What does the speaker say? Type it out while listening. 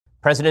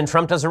President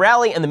Trump does a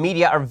rally, and the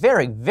media are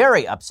very,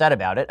 very upset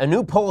about it. A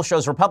new poll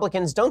shows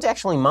Republicans don't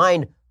actually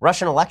mind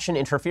Russian election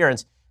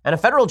interference, and a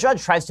federal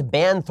judge tries to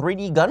ban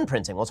 3D gun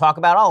printing. We'll talk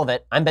about all of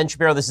it. I'm Ben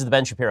Shapiro. This is The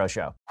Ben Shapiro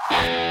Show.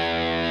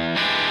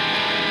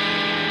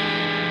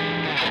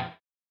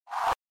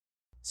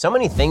 So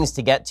many things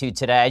to get to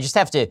today. I just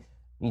have to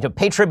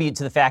pay tribute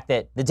to the fact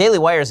that the Daily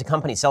Wire as a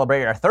company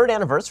celebrated our 3rd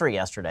anniversary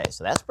yesterday.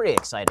 So that's pretty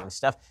exciting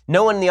stuff.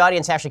 No one in the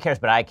audience actually cares,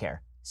 but I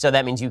care. So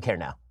that means you care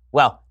now.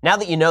 Well, now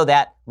that you know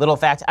that little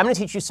fact, I'm going to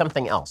teach you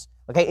something else.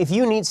 Okay, if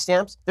you need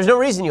stamps, there's no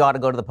reason you ought to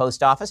go to the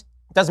post office.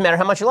 It doesn't matter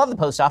how much you love the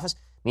post office.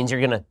 It means you're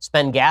going to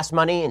spend gas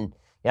money and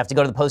you have to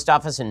go to the post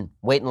office and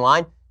wait in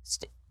line.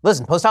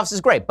 Listen, post office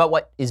is great, but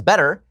what is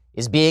better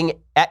is being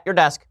at your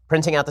desk,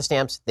 printing out the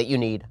stamps that you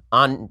need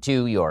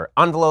onto your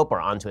envelope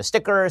or onto a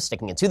sticker,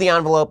 sticking it to the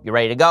envelope. You're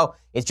ready to go.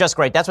 It's just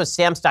great. That's what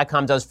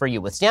Stamps.com does for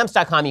you. With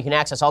Stamps.com, you can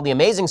access all the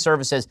amazing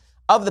services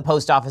of the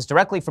post office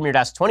directly from your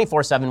desk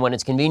 24/7 when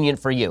it's convenient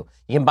for you.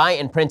 You can buy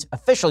and print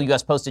official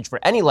U.S. postage for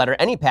any letter,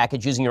 any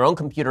package using your own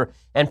computer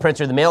and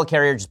printer. The mail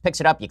carrier just picks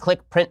it up. You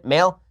click, print,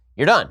 mail,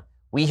 you're done.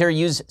 We here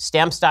use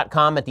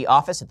Stamps.com at the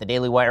office, at the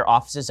Daily Wire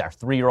offices, our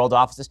 3-year-old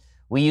offices.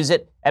 We use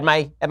it at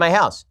my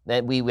house.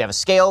 We have a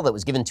scale that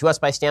was given to us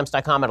by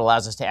Stamps.com. It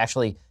allows us to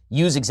actually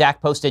use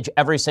exact postage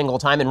every single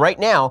time. And right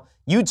now,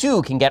 you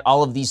too can get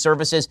all of these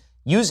services.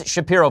 Use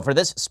Shapiro for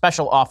this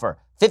special offer.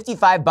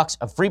 $55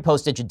 of free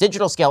postage, a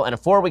digital scale, and a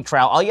 4-week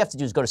trial. All you have to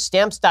do is go to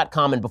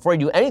Stamps.com, and before you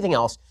do anything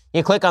else,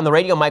 you click on the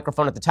radio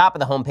microphone at the top of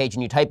the homepage,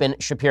 and you type in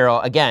Shapiro.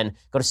 Again,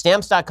 go to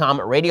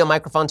Stamps.com, radio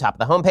microphone, top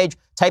of the homepage,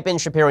 type in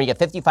Shapiro, and you get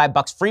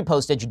 $55 free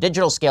postage, a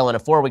digital scale, and a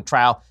 4-week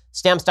trial.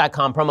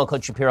 Stamps.com, promo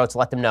code Shapiro to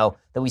let them know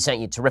that we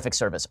sent you terrific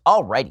service.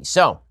 Alrighty,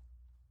 so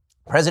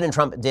President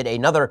Trump did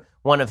another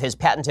one of his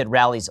patented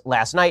rallies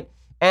last night.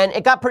 And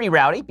it got pretty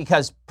rowdy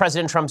because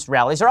President Trump's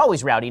rallies are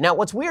always rowdy. Now,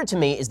 what's weird to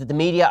me is that the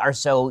media are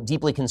so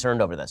deeply concerned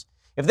over this.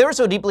 If they were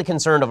so deeply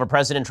concerned over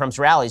President Trump's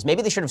rallies,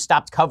 maybe they should have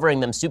stopped covering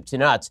them soup to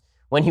nuts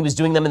when he was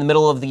doing them in the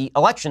middle of the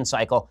election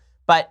cycle.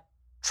 But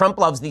Trump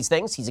loves these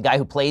things. He's a guy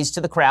who plays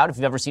to the crowd. If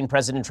you've ever seen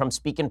President Trump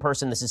speak in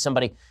person, this is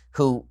somebody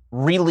who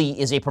really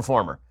is a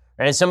performer.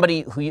 And as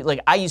somebody who,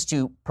 I used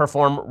to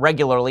perform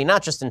regularly,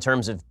 not just in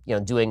terms of,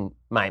 doing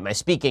my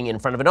speaking in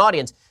front of an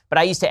audience, but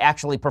I used to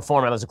actually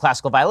perform. I was a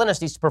classical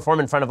violinist, I used to perform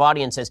in front of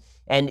audiences.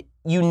 And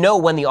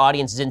when the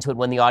audience is into it,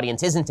 when the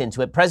audience isn't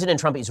into it. President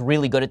Trump is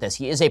really good at this.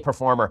 He is a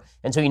performer.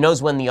 And so he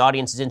knows when the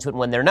audience is into it and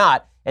when they're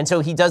not. And so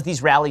he does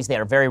these rallies. They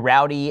are very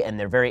rowdy and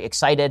they're very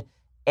excited.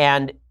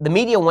 And the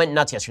media went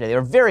nuts yesterday. They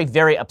were very,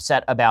 very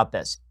upset about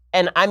this.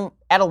 And I'm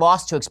at a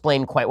loss to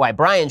explain quite why.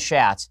 Brian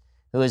Schatz,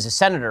 who is a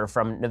senator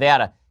from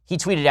Nevada, he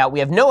tweeted out,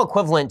 "We have no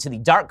equivalent to the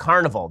dark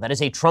carnival that is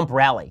a Trump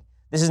rally.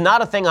 This is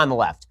not a thing on the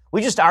left.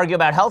 We just argue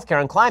about healthcare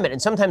and climate and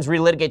sometimes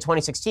relitigate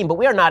 2016, but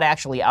we are not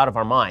actually out of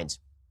our minds.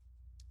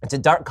 It's a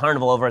dark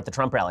carnival over at the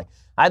Trump rally."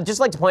 I'd just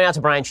like to point out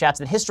to Brian Schatz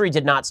that history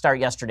did not start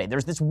yesterday.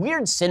 There's this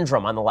weird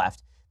syndrome on the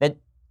left that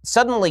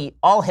suddenly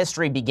all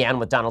history began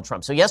with Donald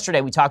Trump. So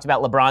yesterday we talked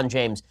about LeBron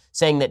James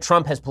saying that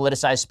Trump has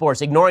politicized sports,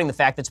 ignoring the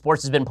fact that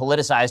sports has been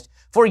politicized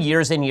for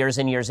years and years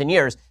and years and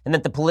years, and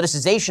that the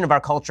politicization of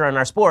our culture and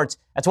our sports,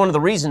 that's one of the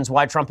reasons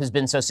why Trump has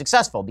been so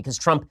successful, because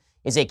Trump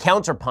is a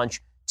counterpunch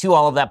to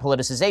all of that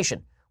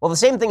politicization. Well, the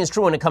same thing is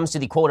true when it comes to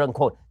the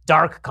quote-unquote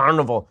dark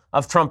carnival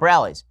of Trump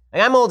rallies.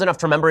 I'm old enough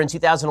to remember in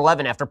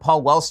 2011, after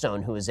Paul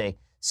Wellstone, who is a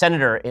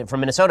senator from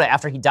Minnesota,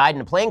 after he died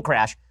in a plane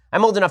crash,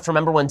 I'm old enough to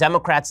remember when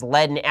Democrats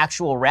led an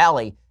actual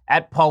rally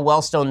at Paul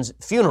Wellstone's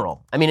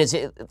funeral. I mean, this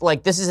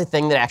is a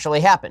thing that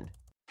actually happened.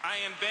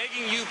 I am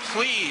begging you,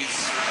 please,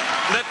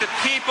 let the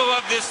people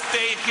of this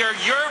state hear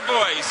your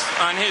voice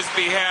on his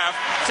behalf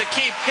to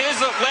keep his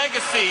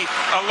legacy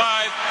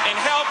alive and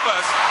help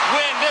us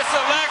win this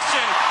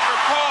election for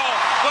Paul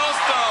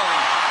Wellstone.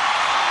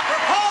 For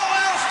Paul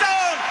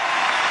Wellstone,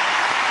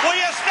 will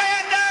you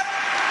stand up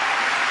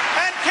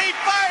and keep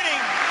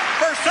fighting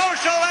for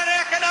social and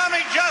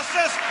economic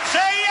justice?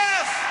 Say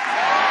yes!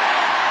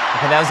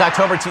 Okay, that was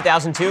October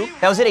 2002.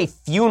 That was at a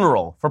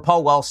funeral for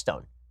Paul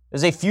Wellstone. It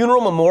was a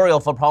funeral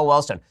memorial for Paul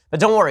Wellstone. But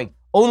don't worry,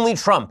 only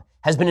Trump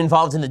has been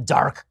involved in the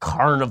dark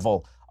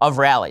carnival of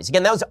rallies.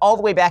 Again, that was all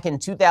the way back in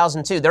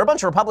 2002. There were a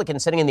bunch of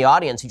Republicans sitting in the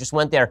audience who just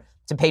went there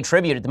to pay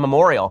tribute at the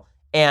memorial.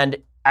 And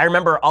I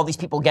remember all these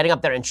people getting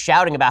up there and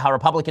shouting about how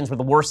Republicans were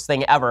the worst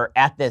thing ever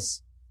at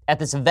this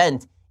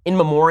event in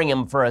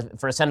memoriam for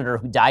a senator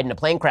who died in a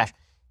plane crash.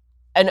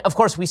 And of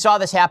course, we saw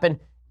this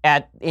happen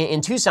in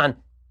Tucson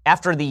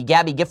after the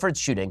Gabby Giffords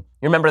shooting.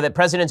 You remember that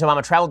President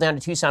Obama traveled down to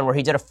Tucson where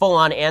he did a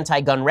full-on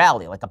anti-gun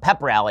rally, like a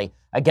pep rally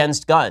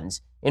against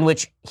guns, in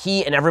which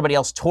he and everybody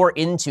else tore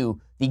into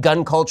the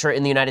gun culture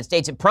in the United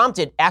States. It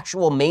prompted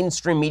actual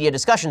mainstream media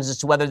discussions as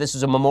to whether this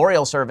was a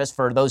memorial service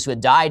for those who had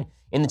died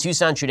in the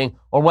Tucson shooting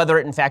or whether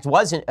it in fact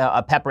was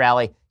a pep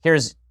rally.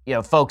 Here's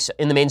folks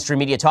in the mainstream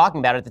media talking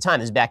about it at the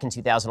time. This is back in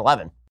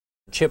 2011.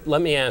 Chip,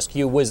 let me ask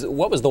you,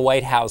 what was the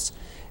White House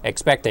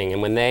expecting?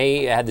 And when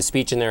they had the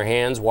speech in their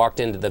hands, walked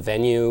into the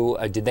venue,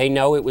 did they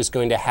know it was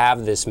going to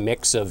have this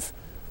mix of,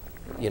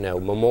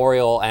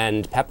 memorial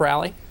and pep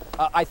rally?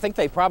 I think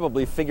they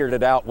probably figured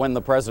it out when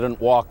the president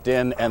walked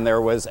in, and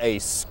there was a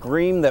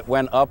scream that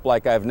went up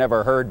like I've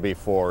never heard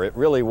before. It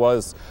really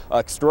was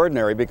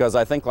extraordinary, because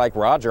I think, like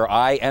Roger,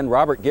 I and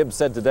Robert Gibbs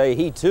said today,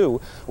 he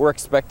too were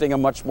expecting a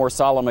much more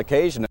solemn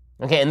occasion.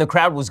 Okay, and the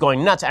crowd was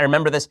going nuts. I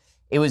remember this.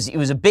 It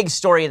was a big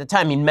story at the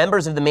time. I mean,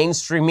 members of the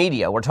mainstream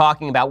media were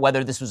talking about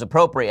whether this was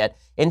appropriate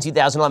in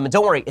 2011. But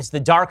don't worry, it's the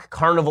dark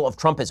carnival of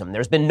Trumpism.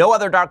 There's been no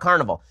other dark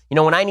carnival. You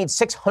know, when I need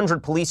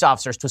 600 police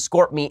officers to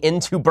escort me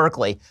into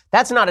Berkeley,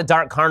 that's not a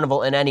dark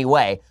carnival in any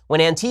way. When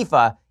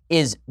Antifa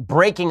is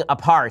breaking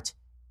apart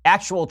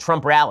actual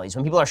Trump rallies,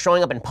 when people are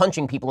showing up and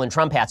punching people in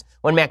Trump hats,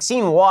 when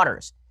Maxine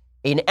Waters,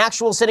 an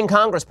actual sitting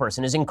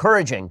congressperson, is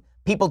encouraging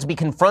people to be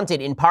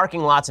confronted in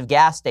parking lots of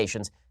gas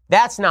stations,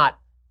 that's not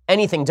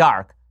anything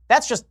dark.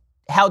 That's just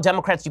how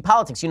Democrats do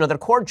politics. You know, they're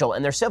cordial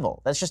and they're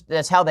civil.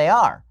 That's how they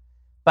are.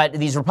 But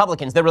these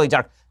Republicans, they're really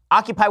dark.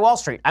 Occupy Wall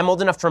Street. I'm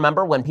old enough to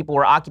remember when people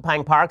were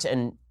occupying parks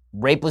and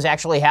rape was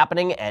actually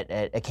happening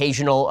at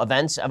occasional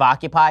events of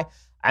Occupy.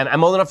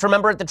 I'm old enough to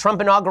remember at the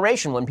Trump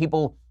inauguration when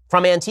people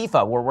from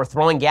Antifa were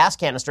throwing gas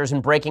canisters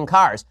and breaking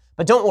cars.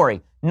 But don't worry,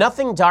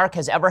 nothing dark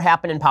has ever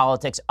happened in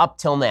politics up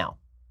till now.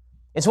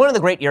 It's one of the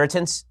great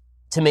irritants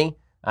to me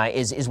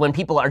is when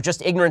people are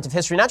just ignorant of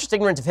history, not just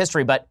ignorant of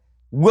history, but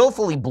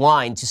willfully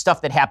blind to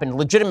stuff that happened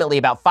legitimately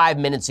about 5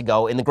 minutes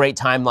ago in the great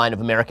timeline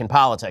of American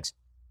politics.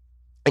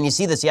 And you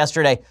see this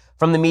yesterday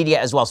from the media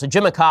as well. So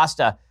Jim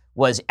Acosta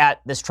was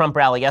at this Trump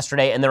rally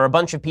yesterday, and there were a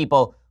bunch of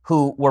people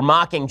who were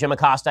mocking Jim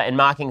Acosta and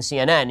mocking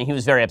CNN, and he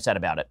was very upset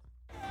about it.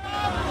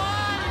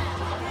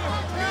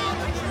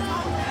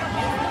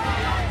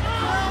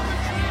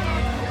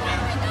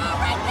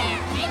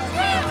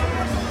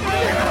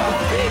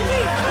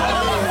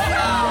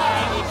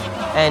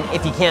 And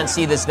if you can't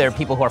see this, there are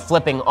people who are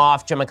flipping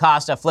off Jim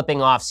Acosta,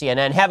 flipping off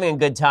CNN, having a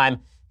good time,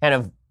 kind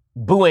of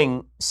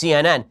booing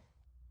CNN.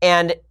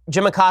 And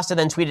Jim Acosta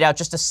then tweeted out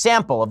just a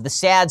sample of the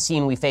sad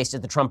scene we faced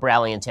at the Trump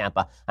rally in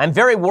Tampa. I'm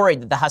very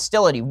worried that the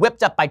hostility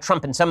whipped up by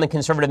Trump and some of the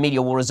conservative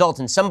media will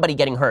result in somebody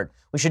getting hurt.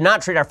 We should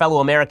not treat our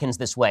fellow Americans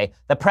this way.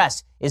 The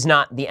press is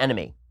not the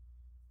enemy.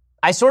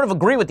 I sort of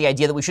agree with the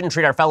idea that we shouldn't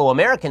treat our fellow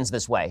Americans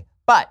this way.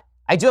 But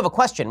I do have a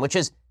question, which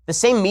is, the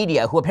same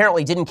media who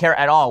apparently didn't care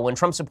at all when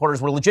Trump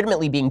supporters were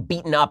legitimately being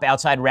beaten up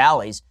outside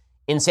rallies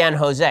in San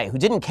Jose, who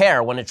didn't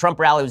care when a Trump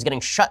rally was getting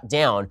shut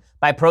down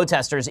by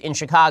protesters in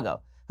Chicago,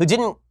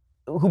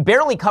 who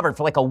barely covered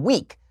for like a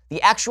week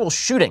the actual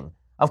shooting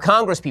of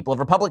congresspeople, of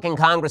Republican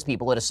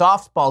congresspeople at a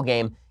softball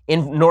game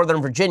in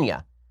Northern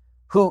Virginia,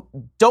 who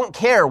don't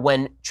care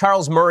when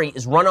Charles Murray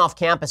is run off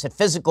campus at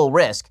physical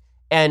risk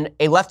and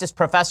a leftist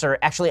professor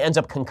actually ends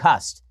up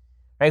concussed.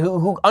 Right,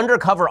 who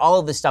undercover all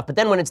of this stuff. But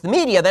then when it's the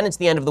media, then it's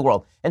the end of the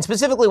world. And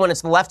specifically when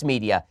it's the left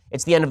media,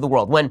 it's the end of the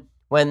world.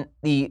 When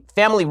the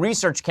Family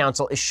Research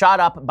Council is shot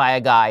up by a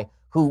guy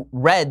who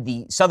read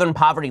the Southern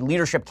Poverty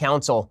Leadership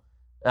Council,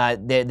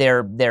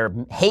 their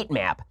hate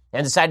map,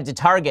 and decided to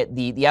target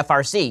the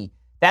FRC,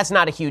 that's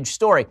not a huge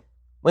story.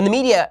 When the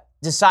media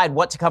decide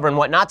what to cover and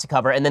what not to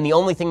cover, and then the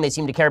only thing they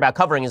seem to care about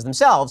covering is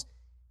themselves,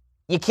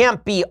 you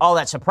can't be all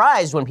that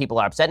surprised when people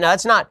are upset. Now,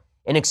 that's not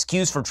an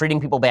excuse for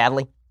treating people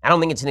badly. I don't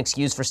think it's an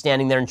excuse for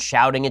standing there and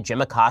shouting at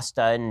Jim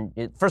Acosta. And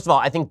first of all,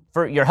 I think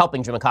you're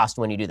helping Jim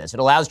Acosta when you do this. It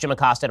allows Jim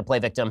Acosta to play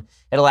victim.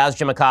 It allows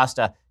Jim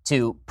Acosta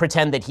to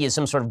pretend that he is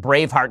some sort of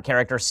Braveheart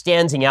character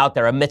standing out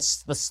there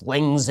amidst the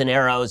slings and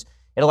arrows.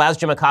 It allows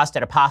Jim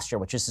Acosta to posture,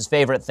 which is his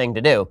favorite thing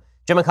to do.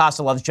 Jim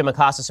Acosta loves Jim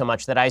Acosta so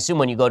much that I assume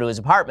when you go to his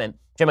apartment,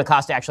 Jim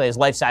Acosta actually has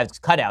life-size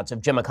cutouts of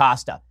Jim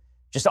Acosta,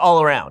 just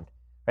all around.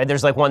 Right?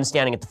 There's like one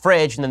standing at the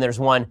fridge, and then there's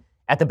one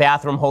at the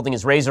bathroom holding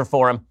his razor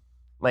for him.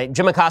 Like,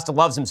 Jim Acosta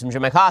loves him some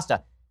Jim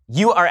Acosta.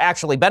 You are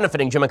actually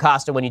benefiting Jim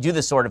Acosta when you do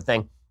this sort of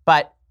thing.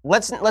 But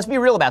let's be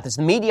real about this.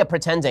 The media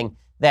pretending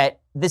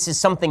that this is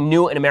something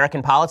new in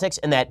American politics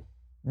and that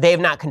they have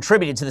not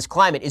contributed to this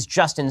climate is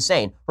just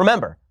insane.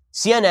 Remember,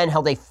 CNN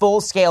held a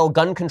full-scale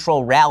gun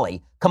control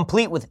rally,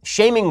 complete with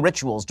shaming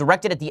rituals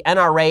directed at the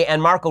NRA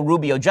and Marco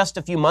Rubio just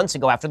a few months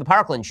ago after the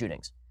Parkland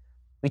shootings.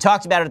 We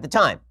talked about it at the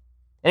time.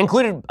 It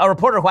included a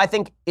reporter who I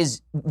think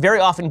is very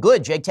often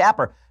good, Jake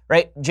Tapper.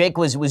 Right? Jake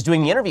was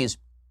doing the interviews.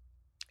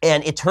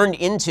 And it turned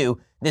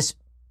into this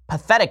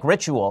pathetic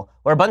ritual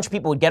where a bunch of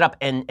people would get up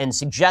and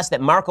suggest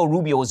that Marco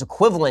Rubio was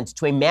equivalent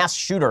to a mass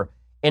shooter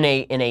in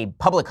a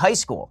public high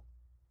school.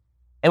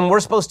 And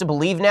we're supposed to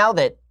believe now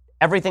that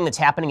everything that's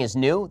happening is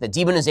new, that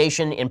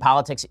demonization in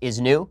politics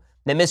is new,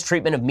 that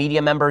mistreatment of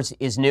media members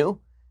is new,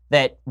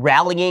 that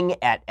rallying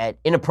at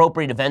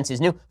inappropriate events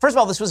is new. First of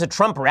all, this was a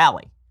Trump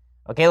rally.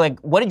 Okay, like,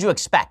 what did you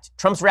expect?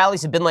 Trump's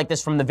rallies have been like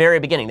this from the very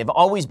beginning. They've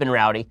always been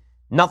rowdy.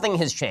 Nothing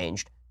has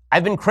changed.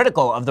 I've been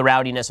critical of the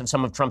rowdiness of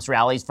some of Trump's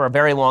rallies for a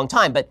very long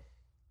time, but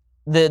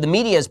the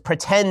media's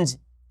pretend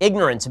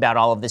ignorance about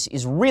all of this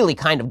is really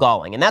kind of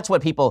galling, and that's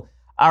what people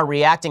are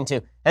reacting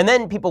to. And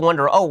then people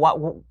wonder,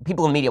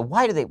 people in the media,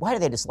 why do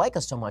they dislike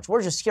us so much?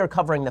 We're just here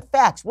covering the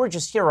facts. We're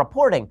just here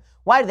reporting.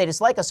 Why do they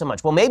dislike us so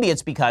much? Well, maybe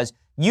it's because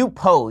you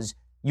pose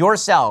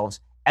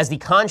yourselves as the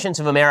conscience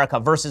of America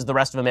versus the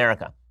rest of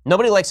America.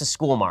 Nobody likes a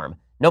school marm.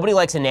 Nobody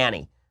likes a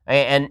nanny.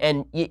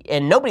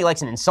 And nobody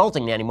likes an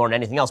insulting man more than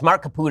anything else.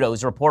 Mark Caputo,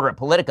 who's a reporter at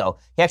Politico,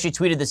 he actually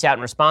tweeted this out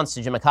in response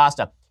to Jim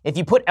Acosta. If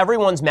you put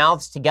everyone's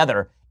mouths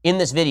together in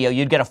this video,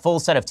 you'd get a full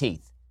set of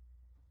teeth.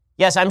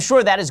 Yes, I'm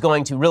sure that is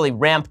going to really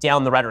ramp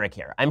down the rhetoric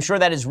here. I'm sure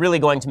that is really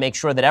going to make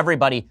sure that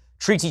everybody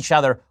treats each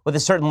other with a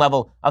certain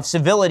level of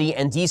civility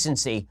and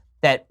decency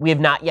that we have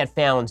not yet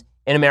found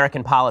in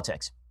American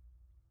politics.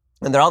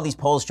 And there are all these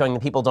polls showing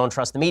that people don't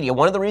trust the media.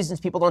 One of the reasons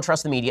people don't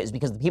trust the media is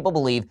because the people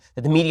believe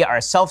that the media are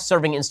a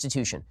self-serving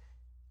institution.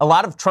 A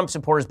lot of Trump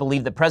supporters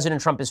believe that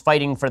President Trump is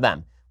fighting for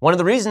them. One of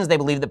the reasons they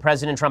believe that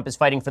President Trump is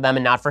fighting for them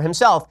and not for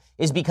himself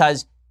is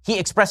because he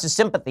expresses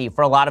sympathy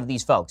for a lot of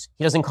these folks.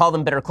 He doesn't call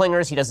them bitter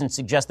clingers. He doesn't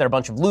suggest they're a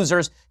bunch of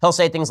losers. He'll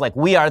say things like,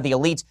 we are the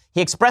elites.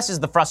 He expresses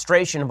the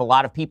frustration of a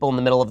lot of people in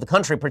the middle of the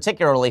country,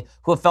 particularly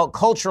who have felt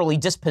culturally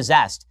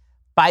dispossessed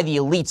by the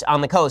elites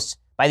on the coast,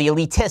 by the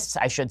elitists,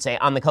 I should say,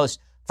 on the coast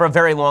for a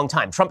very long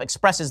time. Trump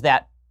expresses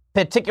that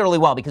particularly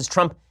well because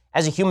Trump,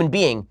 as a human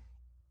being,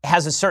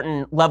 has a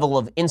certain level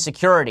of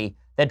insecurity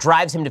that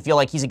drives him to feel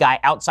like he's a guy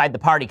outside the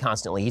party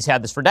constantly. He's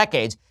had this for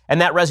decades, and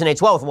that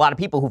resonates well with a lot of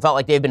people who felt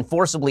like they've been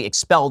forcibly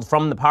expelled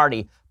from the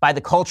party by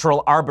the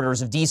cultural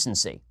arbiters of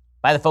decency,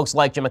 by the folks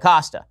like Jim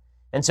Acosta.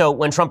 And so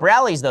when Trump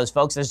rallies those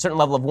folks, there's a certain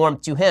level of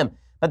warmth to him,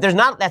 but there's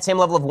not that same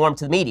level of warmth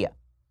to the media.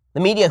 The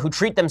media who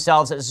treat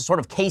themselves as a sort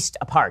of cased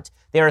apart.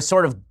 They're a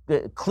sort of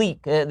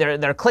clique,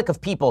 they're a clique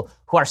of people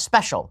who are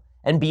special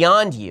and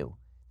beyond you.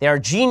 They are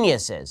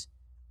geniuses,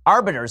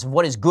 arbiters of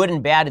what is good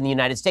and bad in the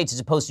United States as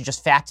opposed to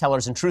just fact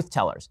tellers and truth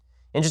tellers.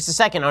 In just a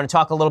second, I want to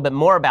talk a little bit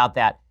more about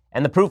that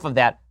and the proof of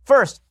that.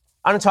 First,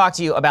 I want to talk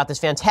to you about this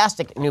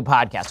fantastic new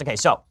podcast. Okay,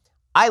 so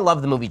I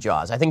love the movie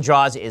Jaws. I think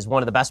Jaws is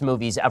one of the best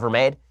movies ever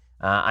made.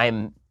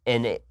 I'm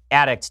an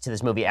addict to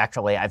this movie,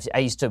 actually. I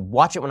used to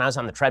watch it when I was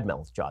on the treadmill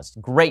with Jaws.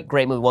 Great,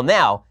 great movie. Well,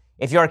 now,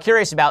 if you are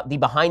curious about the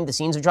behind the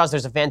scenes of Jaws,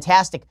 there's a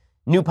fantastic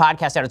new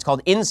podcast out. It's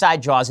called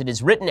Inside Jaws. It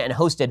is written and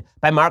hosted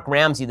by Mark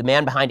Ramsey, the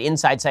man behind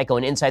Inside Psycho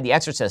and Inside the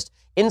Exorcist.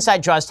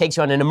 Inside Jaws takes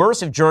you on an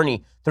immersive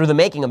journey through the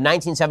making of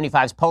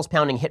 1975's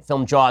pulse-pounding hit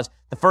film Jaws,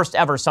 the first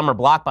ever summer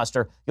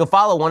blockbuster. You'll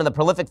follow one of the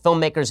prolific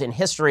filmmakers in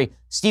history,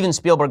 Steven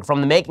Spielberg,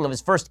 from the making of his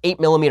first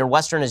 8mm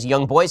Western as a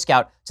young Boy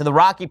Scout to the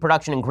rocky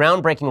production and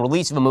groundbreaking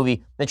release of a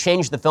movie that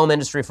changed the film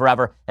industry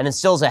forever and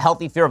instills a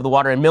healthy fear of the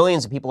water in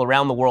millions of people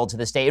around the world to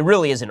this day. It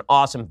really is an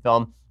awesome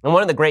film. And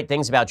one of the great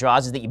things about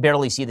Jaws is that you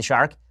barely see the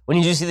shark. When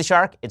you do see the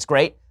shark, it's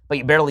great, but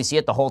you barely see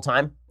it the whole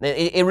time.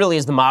 It really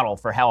is the model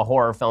for how a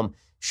horror film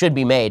should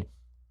be made.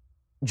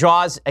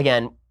 Jaws,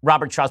 again,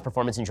 Robert Shaw's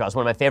performance in Jaws,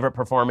 one of my favorite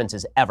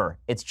performances ever.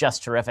 It's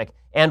just terrific.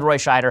 And Roy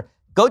Scheider.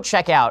 Go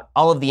check out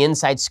all of the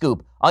Inside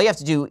Scoop. All you have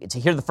to do to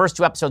hear the first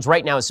 2 episodes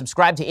right now is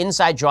subscribe to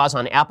Inside Jaws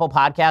on Apple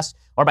Podcasts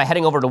or by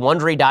heading over to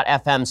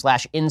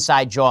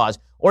Wondery.fm/InsideJaws.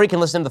 Or you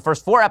can listen to the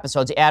first 4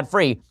 episodes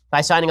ad-free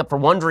by signing up for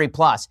Wondery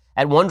Plus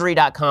at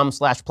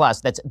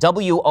Wondery.com/plus. That's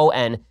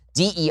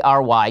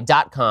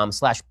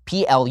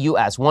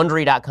WONDERY.com/PLUS.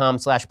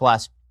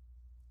 Wondery.com/plus.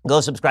 Go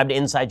subscribe to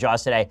Inside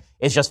Jaws today.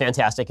 It's just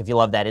fantastic. If you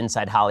love that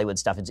Inside Hollywood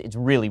stuff, it's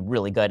really,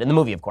 really good. And the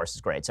movie, of course, is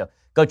great. So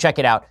go check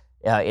it out.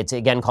 It's,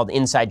 again, called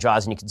Inside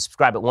Jaws, and you can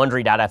subscribe at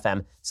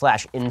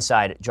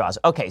Wondery.fm/InsideJaws.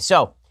 Okay,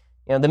 so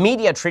the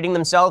media treating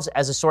themselves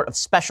as a sort of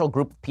special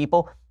group of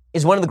people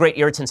is one of the great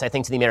irritants, I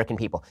think, to the American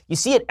people. You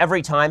see it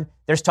every time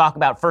there's talk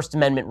about First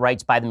Amendment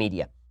rights by the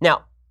media.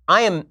 Now,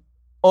 I am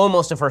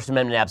almost a First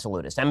Amendment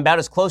absolutist. I'm about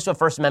as close to a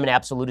First Amendment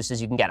absolutist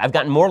as you can get. I've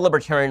gotten more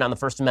libertarian on the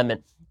First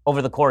Amendment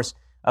over the course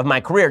of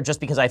my career just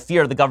because I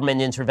fear the government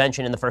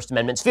intervention in the First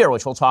Amendment sphere,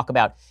 which we'll talk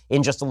about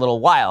in just a little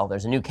while.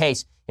 There's a new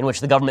case in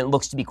which the government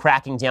looks to be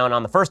cracking down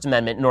on the First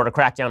Amendment in order to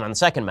crack down on the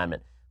Second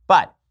Amendment.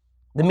 But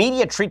the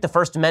media treat the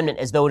First Amendment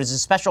as though it is a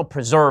special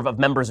preserve of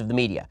members of the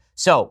media.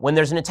 So when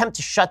there's an attempt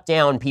to shut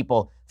down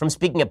people from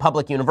speaking at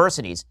public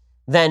universities,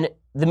 then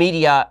the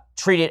media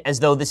treat it as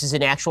though this is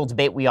an actual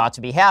debate we ought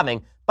to be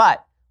having.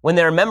 But when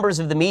there are members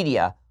of the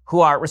media who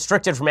are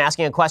restricted from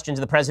asking a question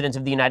to the President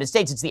of the United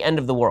States, it's the end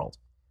of the world.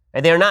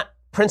 They are not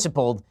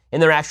principled in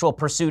their actual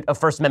pursuit of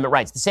First Amendment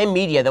rights. The same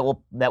media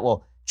that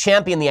will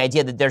champion the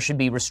idea that there should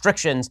be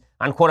restrictions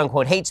on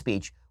quote-unquote hate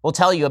speech will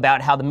tell you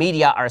about how the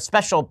media are a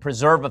special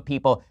preserve of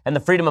people and the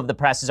freedom of the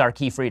press is our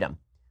key freedom.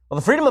 Well,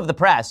 the freedom of the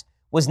press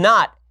was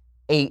not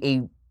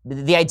the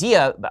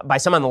idea by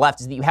some on the left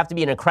is that you have to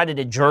be an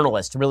accredited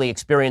journalist to really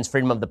experience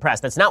freedom of the press.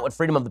 That's not what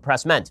freedom of the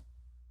press meant.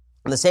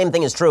 And the same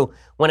thing is true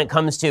when it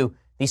comes to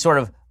the sort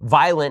of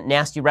violent,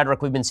 nasty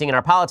rhetoric we've been seeing in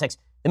our politics.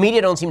 The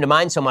media don't seem to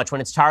mind so much when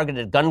it's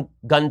targeted at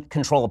gun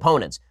control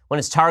opponents, when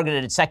it's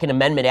targeted at Second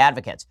Amendment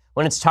advocates,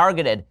 when it's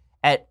targeted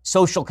at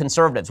social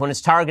conservatives, when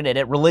it's targeted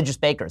at religious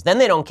bakers. Then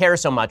they don't care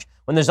so much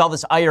when there's all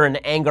this ire and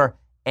anger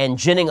and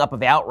ginning up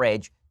of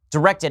outrage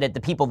directed at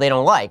the people they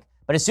don't like.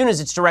 But as soon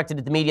as it's directed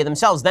at the media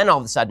themselves, then all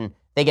of a sudden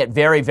they get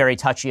very, very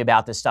touchy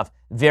about this stuff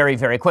very,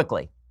 very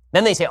quickly.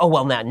 Then they say, oh,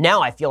 well,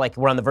 now I feel like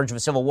we're on the verge of a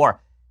civil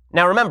war.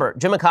 Now, remember,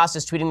 Jim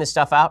Acosta's tweeting this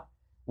stuff out.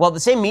 Well, the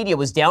same media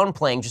was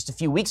downplaying just a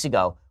few weeks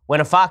ago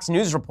when a Fox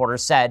News reporter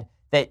said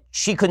that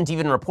she couldn't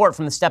even report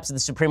from the steps of the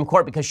Supreme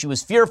Court because she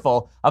was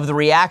fearful of the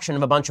reaction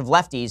of a bunch of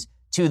lefties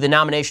to the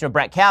nomination of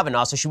Brett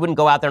Kavanaugh, so she wouldn't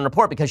go out there and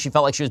report because she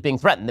felt like she was being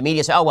threatened. The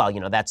media said, oh,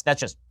 well, that's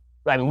just,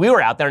 we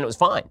were out there and it was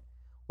fine.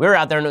 We were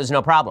out there and it was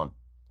no problem.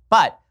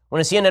 But when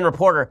a CNN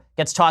reporter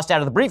gets tossed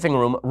out of the briefing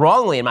room,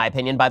 wrongly, in my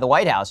opinion, by the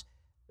White House,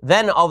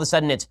 then all of a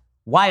sudden it's,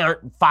 why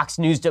aren't Fox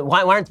News,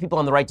 why aren't the people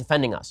on the right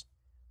defending us?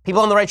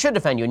 People on the right should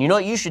defend you. And you know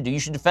what you should do? You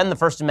should defend the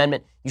First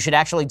Amendment. You should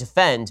actually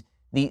defend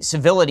the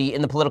civility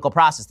in the political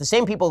process. The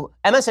same people,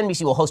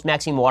 MSNBC will host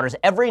Maxine Waters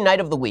every night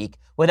of the week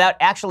without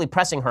actually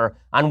pressing her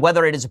on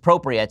whether it is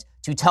appropriate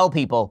to tell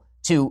people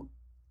to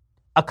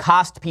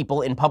accost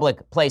people in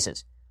public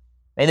places.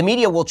 And the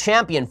media will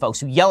champion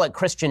folks who yell at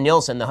Christian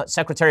Nielsen, the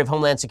Secretary of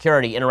Homeland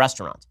Security, in a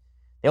restaurant.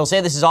 They will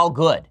say this is all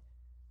good.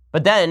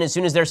 But then, as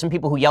soon as there's some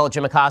people who yell at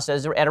Jim Acosta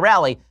at a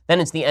rally,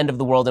 then it's the end of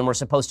the world and we're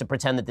supposed to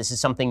pretend that this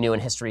is something new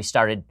and history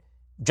started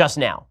just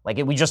now.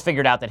 We just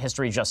figured out that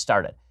history just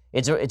started.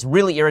 It's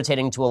really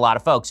irritating to a lot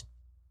of folks.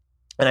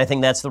 And I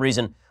think that's the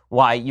reason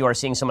why you are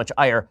seeing so much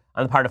ire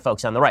on the part of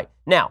folks on the right.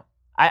 Now,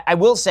 I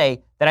will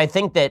say that I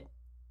think that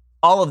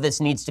all of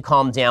this needs to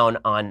calm down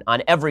on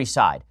every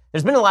side.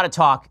 There's been a lot of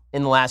talk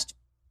in the last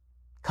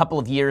couple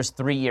of years,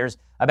 3 years,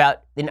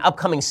 about an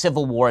upcoming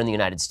civil war in the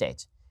United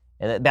States,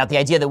 and about the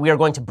idea that we are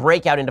going to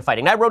break out into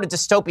fighting. I wrote a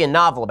dystopian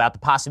novel about the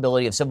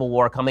possibility of civil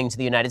war coming to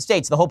the United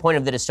States. The whole point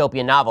of the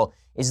dystopian novel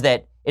is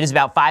that it is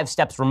about 5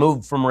 steps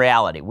removed from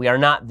reality. We are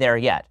not there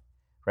yet.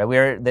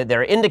 Right?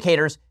 There are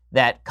indicators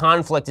that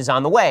conflict is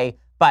on the way,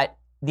 but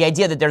the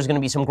idea that there's going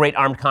to be some great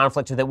armed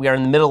conflict or that we are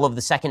in the middle of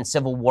the second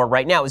civil war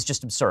right now is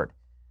just absurd.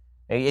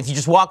 If you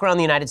just walk around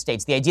the United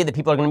States, the idea that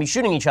people are going to be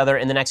shooting each other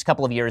in the next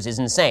couple of years is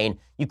insane.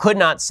 You could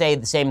not say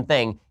the same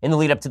thing in the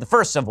lead up to the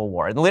first Civil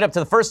War. In the lead up to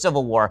the first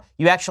Civil War,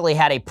 you actually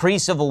had a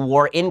pre-Civil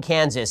War in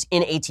Kansas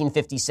in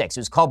 1856. It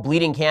was called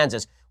Bleeding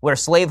Kansas, where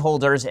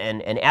slaveholders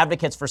and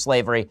advocates for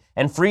slavery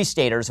and free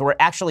staters were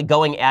actually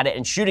going at it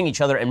and shooting each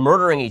other and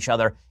murdering each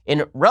other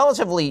in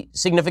relatively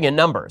significant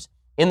numbers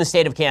in the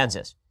state of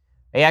Kansas.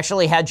 They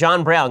actually had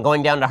John Brown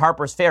going down to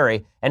Harper's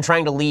Ferry and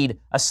trying to lead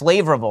a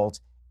slave revolt,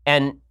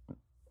 and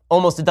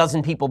almost a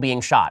dozen people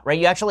being shot, right?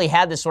 You actually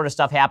had this sort of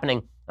stuff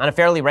happening on a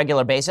fairly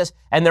regular basis,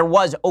 and there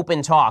was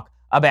open talk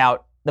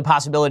about the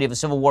possibility of a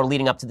civil war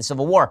leading up to the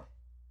Civil War.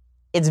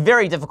 It's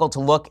very difficult to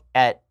look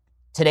at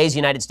today's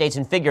United States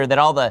and figure that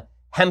all the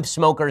hemp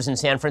smokers in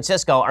San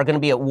Francisco are going to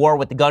be at war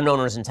with the gun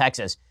owners in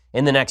Texas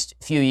in the next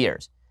few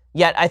years.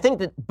 Yet, I think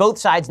that both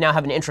sides now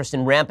have an interest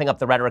in ramping up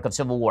the rhetoric of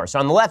civil war. So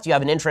on the left, you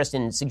have an interest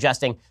in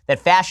suggesting that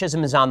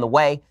fascism is on the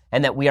way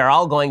and that we are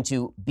all going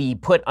to be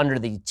put under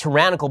the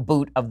tyrannical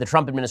boot of the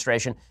Trump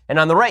administration. And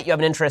on the right, you have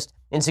an interest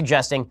in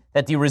suggesting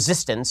that the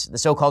resistance, the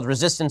so-called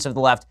resistance of the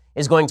left,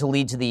 is going to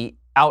lead to the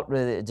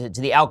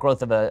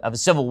outgrowth of a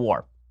civil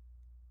war.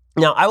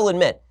 Now, I will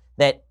admit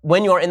that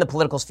when you're in the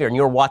political sphere and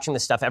you're watching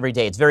this stuff every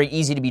day, it's very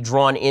easy to be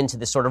drawn into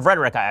this sort of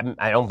rhetoric.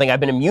 I don't think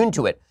I've been immune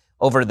to it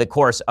over the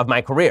course of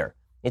my career.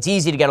 It's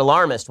easy to get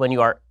alarmist when you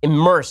are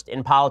immersed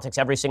in politics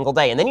every single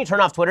day. And then you turn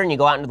off Twitter and you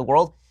go out into the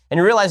world and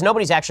you realize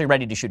nobody's actually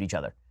ready to shoot each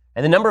other.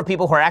 And the number of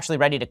people who are actually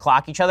ready to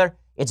clock each other,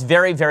 it's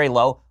very, very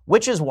low,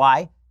 which is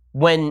why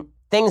when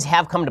things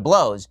have come to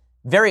blows,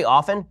 very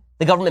often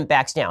the government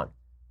backs down.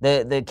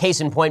 The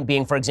case in point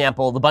being, for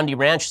example, the Bundy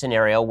Ranch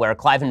scenario where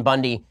Cliven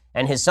Bundy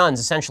and his sons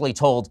essentially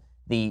told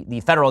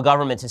the federal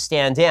government to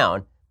stand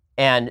down,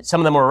 and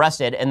some of them were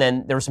arrested, and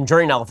then there was some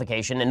jury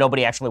nullification and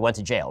nobody actually went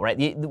to jail,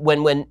 right?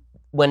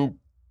 When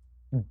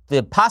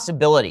the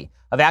possibility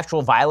of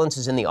actual violence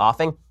is in the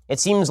offing, it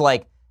seems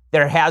like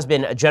there has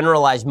been a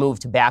generalized move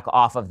to back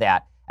off of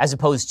that as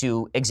opposed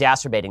to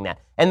exacerbating that.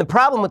 And the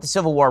problem with the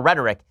Civil War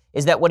rhetoric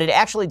is that what it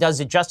actually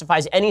does, it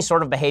justifies any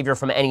sort of behavior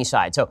from any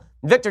side. So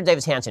Victor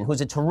Davis Hanson, who's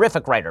a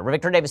terrific writer,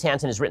 Victor Davis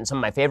Hanson has written some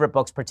of my favorite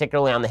books,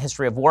 particularly on the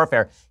history of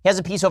warfare. He has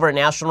a piece over at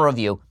National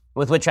Review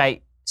with which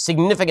I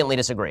significantly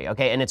disagree,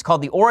 okay? And it's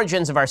called The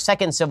Origins of Our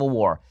Second Civil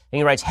War. And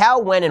he writes, how,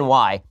 when, and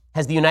why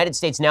has the United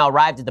States now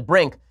arrived at the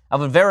brink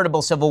of a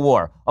veritable civil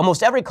war?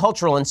 Almost every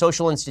cultural and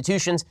social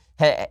institution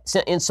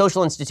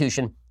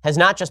has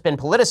not just been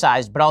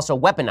politicized, but also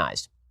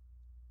weaponized.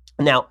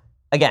 Now,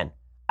 again,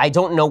 I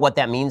don't know what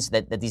that means,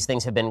 that these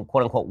things have been,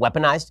 quote unquote,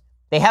 weaponized.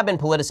 They have been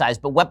politicized,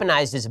 but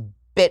weaponized is a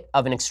bit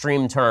of an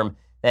extreme term,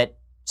 that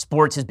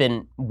sports has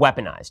been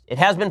weaponized. It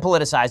has been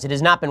politicized. It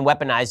has not been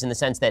weaponized in the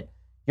sense that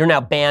you're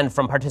now banned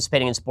from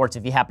participating in sports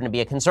if you happen to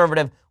be a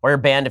conservative, or you're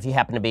banned if you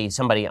happen to be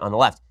somebody on the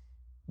left.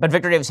 But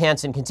Victor Davis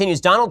Hanson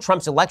continues, Donald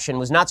Trump's election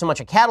was not so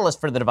much a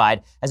catalyst for the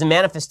divide as a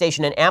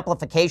manifestation and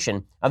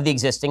amplification of the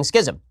existing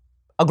schism.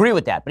 Agree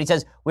with that. But he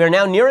says, we are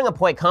now nearing a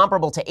point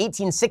comparable to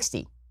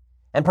 1860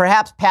 and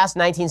perhaps past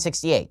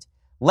 1968.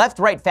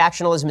 Left-right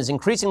factionalism is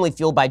increasingly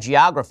fueled by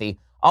geography,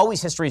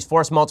 always history's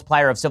force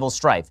multiplier of civil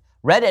strife.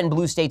 Red and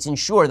blue states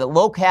ensure that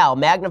locale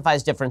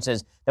magnifies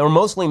differences that were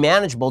mostly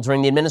manageable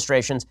during the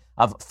administrations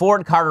of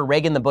Ford, Carter,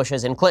 Reagan, the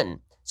Bushes, and Clinton.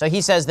 So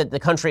he says that the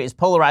country is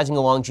polarizing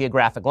along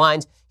geographic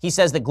lines. He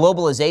says that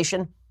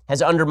globalization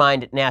has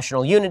undermined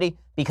national unity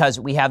because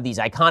we have these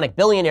iconic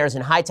billionaires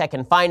in high tech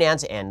and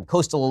finance and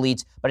coastal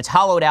elites, but it's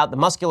hollowed out the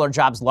muscular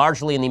jobs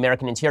largely in the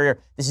American interior.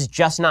 This is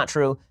just not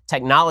true.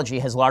 Technology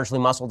has largely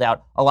muscled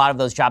out a lot of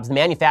those jobs. The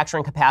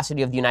manufacturing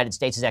capacity of the United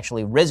States has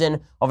actually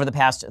risen over the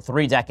past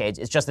 3 decades.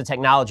 It's just the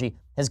technology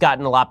has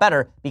gotten a lot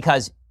better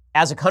because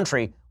as a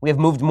country, we have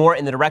moved more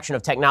in the direction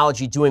of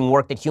technology doing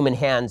work that human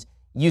hands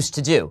used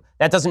to do.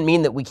 That doesn't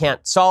mean that we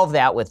can't solve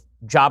that with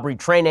job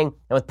retraining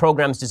and with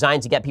programs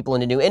designed to get people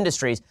into new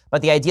industries.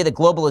 But the idea that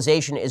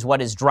globalization is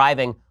what is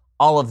driving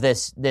all of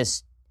this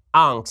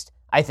angst,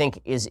 I think,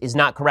 is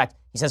not correct.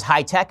 He says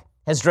high tech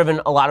has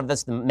driven a lot of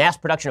this, the mass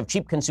production of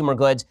cheap consumer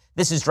goods.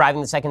 This is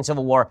driving the second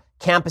Civil War.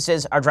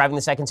 Campuses are driving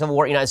the second Civil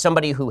War. As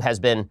somebody who has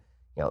been,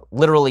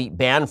 literally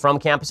banned from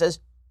campuses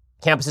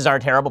are a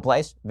terrible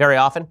place very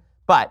often.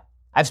 But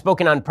I've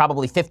spoken on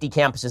probably 50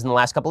 campuses in the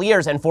last couple of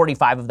years, and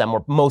 45 of them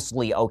were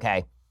mostly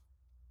okay.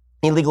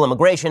 Illegal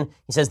immigration,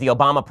 he says the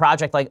Obama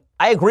project,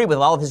 I agree with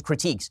all of his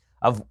critiques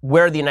of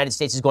where the United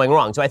States is going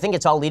wrong. So I think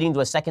it's all leading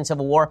to a second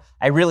Civil War.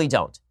 I really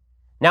don't.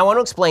 Now I want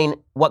to explain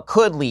what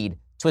could lead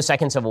to a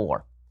second Civil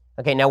War.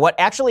 Okay, now what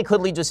actually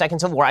could lead to a second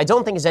Civil War, I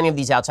don't think is any of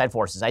these outside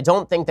forces. I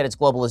don't think that it's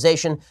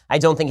globalization. I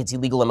don't think it's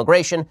illegal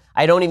immigration.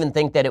 I don't even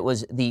think that it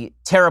was the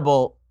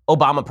terrible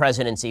Obama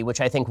presidency,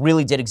 which I think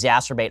really did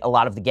exacerbate a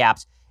lot of the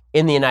gaps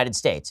in the United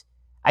States.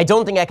 I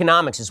don't think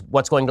economics is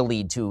what's going to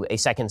lead to a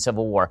second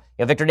Civil War.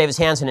 Victor Davis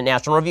Hanson at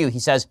National Review, he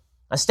says,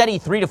 a steady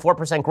 3 to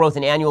 4% growth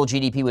in annual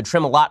GDP would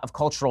trim a lot of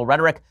cultural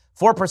rhetoric.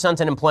 4%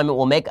 unemployment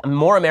will make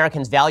more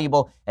Americans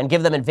valuable and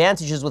give them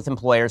advantages with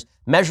employers.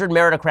 Measured,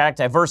 meritocratic,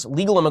 diverse,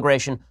 legal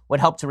immigration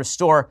would help to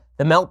restore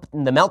the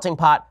melting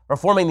pot.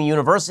 Reforming the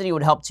university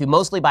would help to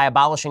mostly by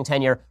abolishing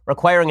tenure,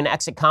 requiring an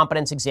exit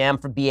competence exam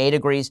for BA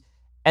degrees.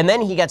 And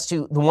then he gets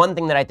to the one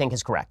thing that I think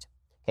is correct.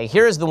 Okay,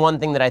 here's the one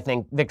thing that I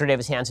think Victor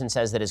Davis Hanson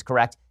says that is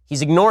correct.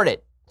 He's ignored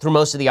it through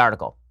most of the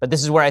article, but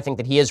this is where I think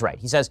that he is right.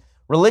 He says,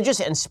 religious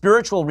and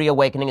spiritual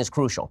reawakening is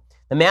crucial.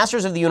 The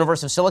masters of the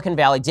universe of Silicon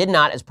Valley did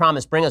not, as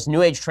promised, bring us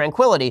New Age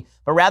tranquility,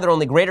 but rather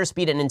only greater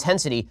speed and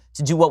intensity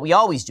to do what we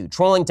always do.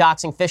 Trolling,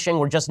 doxing, phishing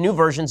were just new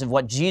versions of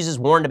what Jesus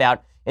warned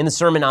about in the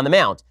Sermon on the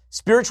Mount.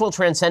 Spiritual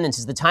transcendence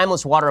is the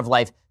timeless water of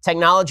life.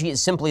 Technology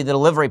is simply the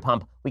delivery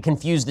pump. We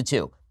confuse the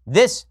two.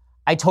 This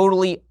I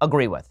totally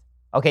agree with.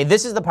 Okay,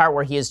 this is the part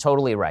where he is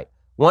totally right.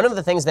 One of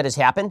the things that has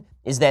happened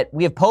is that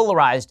we have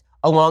polarized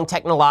along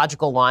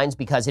technological lines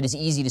because it is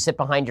easy to sit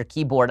behind your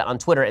keyboard on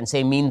Twitter and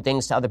say mean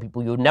things to other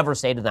people you would never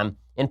say to them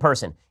in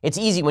person. It's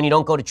easy when you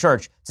don't go to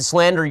church to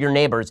slander your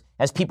neighbors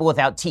as people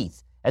without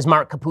teeth, as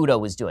Mark Caputo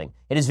was doing.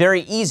 It is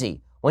very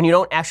easy when you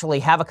don't actually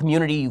have a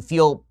community you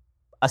feel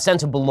a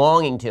sense of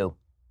belonging to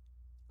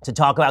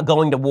talk about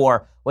going to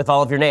war with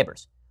all of your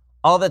neighbors.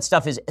 All that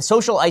stuff is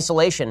social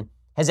isolation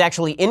has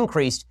actually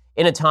increased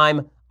in a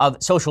time of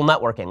social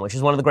networking, which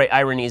is one of the great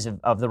ironies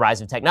of the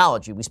rise of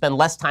technology. We spend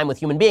less time with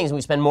human beings and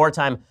we spend more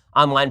time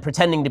online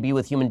pretending to be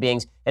with human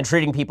beings and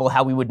treating people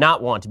how we would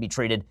not want to be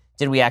treated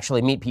did we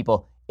actually meet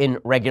people in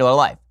regular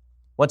life.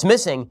 What's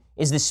missing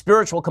is the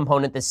spiritual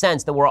component, the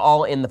sense that we're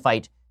all in the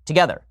fight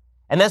together.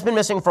 And that's been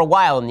missing for a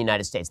while in the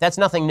United States. That's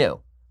nothing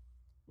new.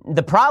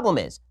 The problem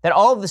is that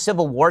all of the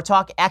Civil War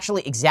talk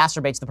actually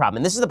exacerbates the problem.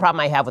 And this is the problem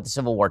I have with the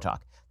Civil War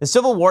talk. The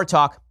Civil War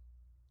talk,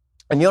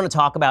 and you want to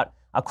talk about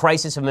a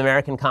crisis of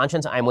American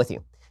conscience, I'm with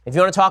you. If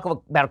you want to talk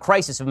about a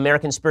crisis of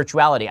American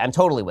spirituality, I'm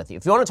totally with you.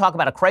 If you want to talk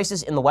about a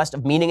crisis in the West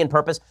of meaning and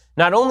purpose,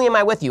 not only am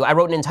I with you, I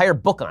wrote an entire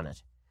book on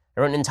it.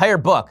 I wrote an entire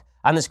book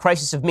on this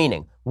crisis of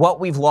meaning, what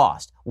we've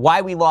lost,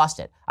 why we lost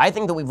it. I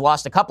think that we've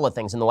lost a couple of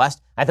things in the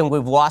West. I think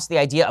we've lost the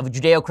idea of a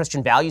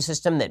Judeo-Christian value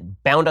system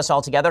that bound us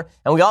all together,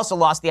 and we also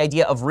lost the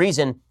idea of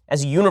reason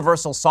as a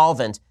universal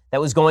solvent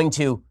that was going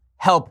to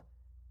help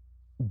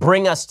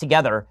bring us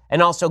together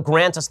and also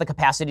grant us the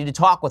capacity to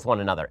talk with one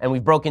another. And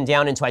we've broken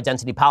down into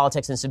identity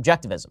politics and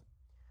subjectivism.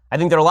 I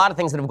think there are a lot of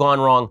things that have gone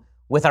wrong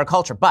with our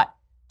culture, but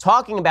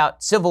talking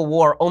about civil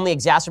war only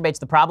exacerbates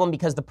the problem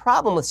because the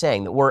problem with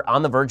saying that we're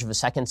on the verge of a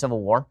second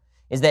civil war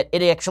is that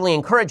it actually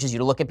encourages you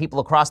to look at people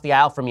across the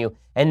aisle from you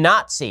and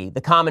not see the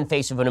common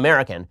face of an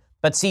American,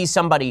 but see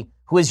somebody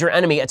who is your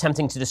enemy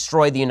attempting to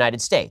destroy the United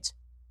States.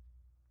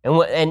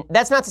 And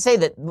that's not to say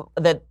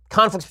that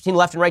conflicts between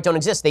left and right don't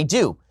exist. They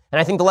do. And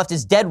I think the left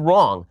is dead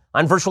wrong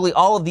on virtually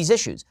all of these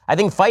issues. I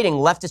think fighting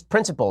leftist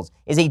principles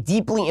is a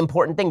deeply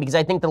important thing because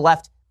I think the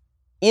left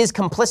is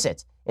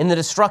complicit in the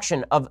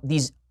destruction of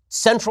these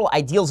central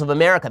ideals of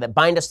America that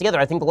bind us together.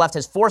 I think the left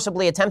has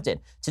forcibly attempted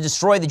to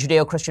destroy the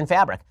Judeo-Christian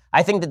fabric.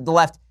 I think that the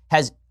left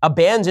has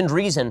abandoned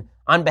reason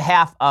on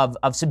behalf of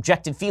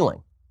subjective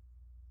feeling.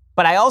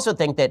 But I also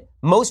think that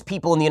most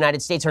people in the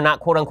United States are not,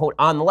 quote unquote,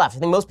 on the left. I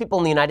think most people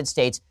in the United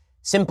States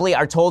simply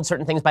are told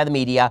certain things by the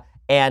media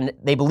and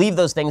they believe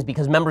those things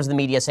because members of the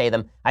media say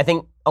them. I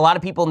think a lot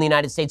of people in the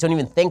United States don't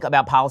even think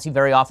about policy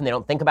very often. They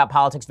don't think about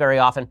politics very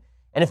often.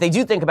 And if they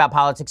do think about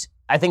politics,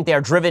 I think they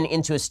are driven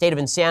into a state of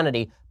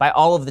insanity by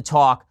all of the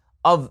talk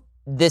of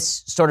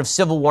this sort of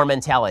civil war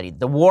mentality.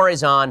 The war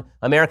is on.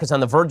 America's on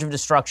the verge of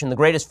destruction. The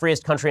greatest,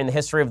 freest country in the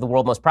history of the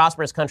world, most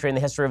prosperous country in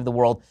the history of the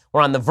world.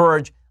 We're on the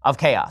verge of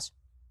chaos.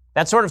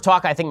 That sort of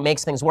talk, I think,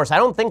 makes things worse. I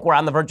don't think we're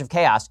on the verge of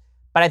chaos,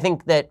 but I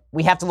think that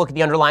we have to look at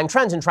the underlying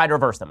trends and try to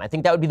reverse them. I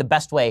think that would be the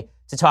best way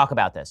to talk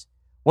about this.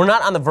 We're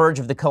not on the verge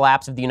of the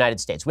collapse of the United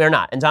States. We are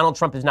not. And Donald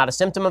Trump is not a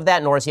symptom of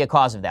that, nor is he a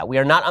cause of that. We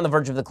are not on the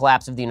verge of the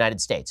collapse of the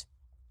United States.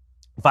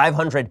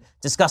 500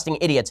 disgusting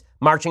idiots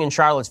marching in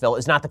Charlottesville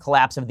is not the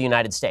collapse of the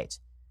United States,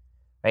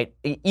 right?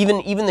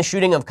 Even the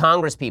shooting of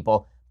Congress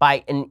people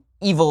by an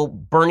evil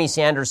Bernie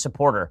Sanders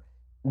supporter,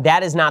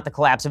 that is not the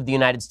collapse of the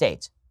United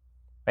States,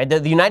 right?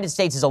 The United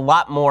States is a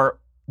lot more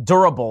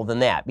durable than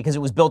that because it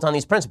was built on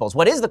these principles.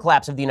 What is the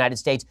collapse of the United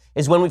States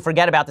is when we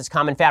forget about this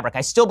common fabric.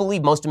 I still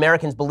believe most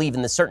Americans believe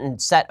in the certain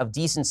set of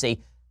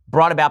decency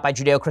brought about by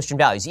Judeo-Christian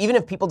values. Even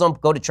if people don't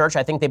go to church,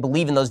 I think they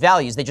believe in those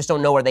values. They just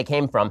don't know where they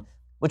came from,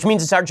 which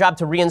means it's our job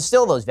to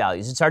reinstill those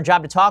values. It's our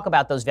job to talk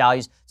about those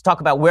values, to talk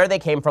about where they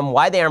came from,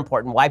 why they are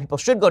important, why people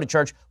should go to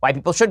church, why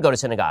people should go to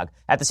synagogue.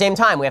 At the same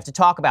time, we have to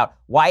talk about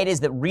why it is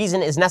that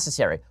reason is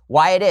necessary,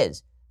 why it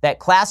is that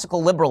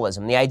classical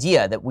liberalism, the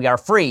idea that we are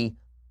free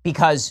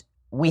because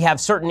we have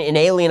certain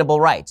inalienable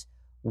rights,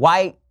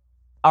 why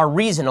our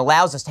reason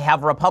allows us to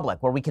have a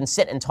republic where we can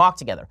sit and talk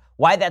together,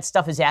 why that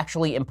stuff is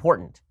actually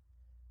important.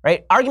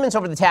 Right? Arguments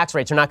over the tax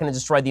rates are not going to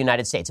destroy the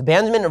United States.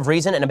 Abandonment of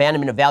reason and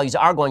abandonment of values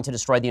are going to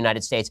destroy the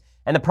United States.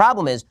 And the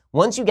problem is,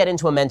 once you get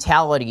into a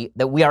mentality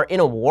that we are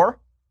in a war,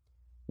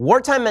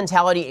 wartime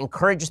mentality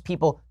encourages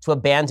people to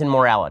abandon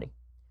morality.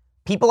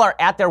 People are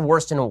at their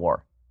worst in a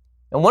war.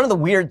 And one of the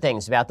weird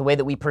things about the way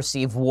that we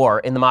perceive war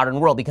in the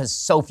modern world, because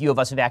so few of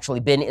us have actually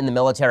been in the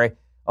military,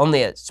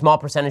 only a small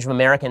percentage of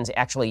Americans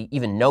actually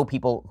even know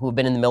people who have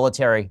been in the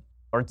military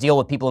or deal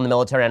with people in the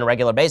military on a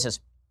regular basis.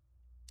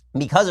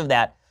 Because of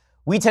that,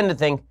 we tend to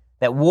think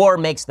that war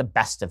makes the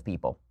best of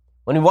people.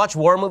 When we watch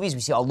war movies,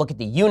 we see, oh, look at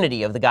the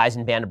unity of the guys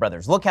in Band of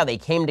Brothers. Look how they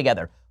came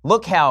together.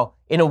 Look how,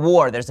 in a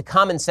war, there's a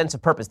common sense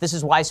of purpose. This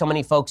is why so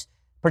many folks,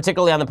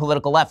 particularly on the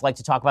political left, like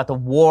to talk about the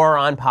war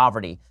on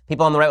poverty.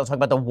 People on the right will talk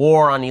about the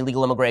war on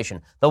illegal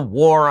immigration, the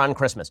war on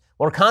Christmas.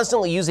 We're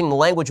constantly using the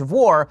language of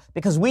war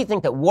because we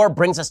think that war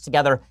brings us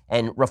together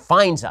and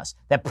refines us,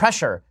 that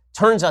pressure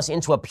turns us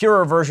into a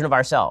purer version of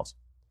ourselves.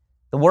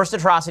 The worst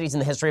atrocities in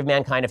the history of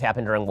mankind have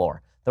happened during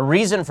war. The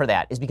reason for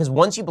that is because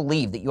once you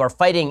believe that you are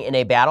fighting in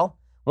a battle,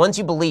 once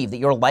you believe that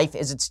your life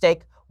is at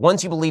stake,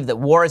 once you believe that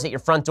war is at your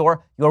front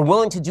door, you are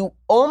willing to do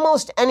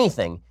almost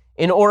anything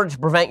in order to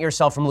prevent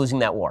yourself from losing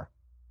that war.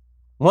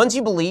 Once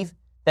you believe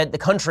that the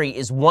country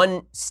is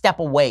one step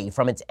away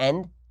from its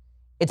end,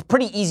 it's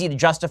pretty easy to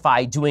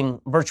justify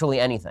doing virtually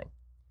anything.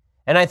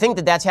 And I think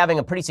that that's having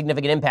a pretty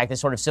significant impact,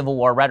 this sort of Civil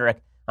War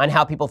rhetoric, on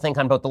how people think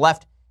on both the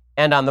left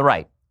and on the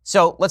right.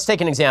 So let's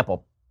take an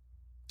example.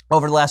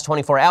 Over the last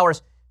 24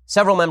 hours,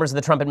 several members of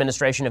the Trump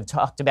administration have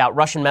talked about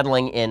Russian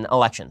meddling in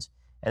elections.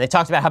 And they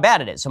talked about how bad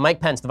it is. So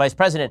Mike Pence, the vice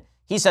president,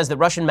 he says that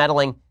Russian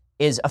meddling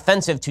is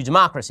offensive to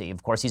democracy.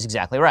 Of course, he's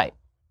exactly right.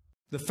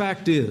 The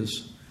fact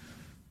is,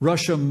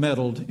 Russia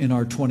meddled in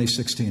our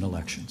 2016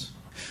 elections.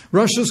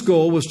 Russia's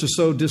goal was to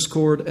sow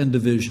discord and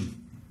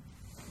division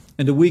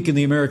and to weaken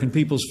the American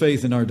people's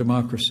faith in our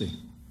democracy.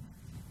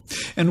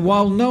 And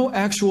while no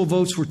actual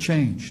votes were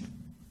changed,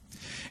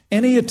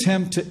 any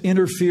attempt to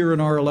interfere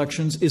in our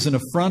elections is an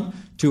affront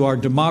to our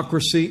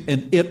democracy,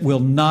 and it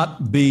will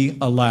not be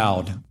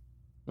allowed.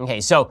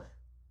 Okay, so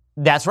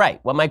that's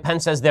right. What Mike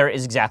Pence says there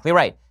is exactly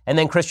right. And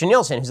then Christian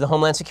Nielsen, who's the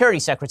Homeland Security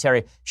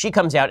Secretary, she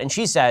comes out and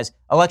she says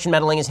election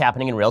meddling is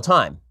happening in real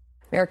time.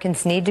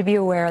 Americans need to be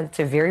aware that it's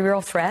a very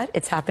real threat.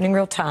 It's happening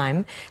real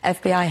time.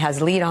 FBI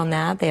has lead on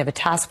that. They have a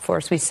task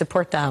force. We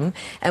support them.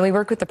 And we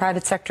work with the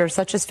private sector,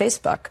 such as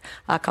Facebook,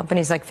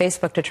 companies like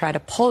Facebook, to try to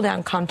pull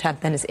down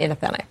content that is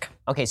inauthentic.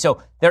 Okay,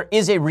 so there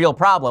is a real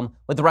problem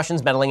with the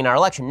Russians meddling in our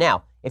election.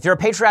 Now, if you're a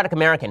patriotic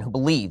American who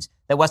believes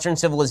that Western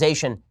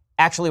civilization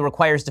actually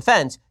requires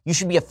defense, you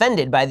should be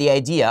offended by the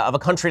idea of a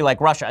country like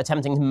Russia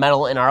attempting to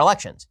meddle in our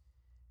elections.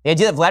 The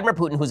idea that Vladimir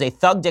Putin, who's a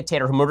thug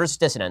dictator who murders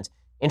dissidents,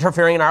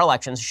 interfering in our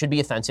elections should be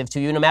offensive to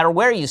you no matter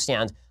where you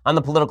stand on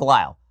the political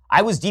aisle.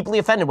 I was deeply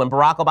offended when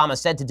Barack Obama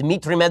said to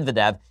Dmitry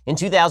Medvedev in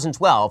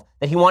 2012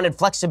 that he wanted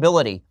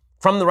flexibility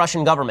from the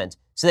Russian government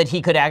so that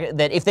he could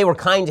that if they were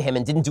kind to him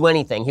and didn't do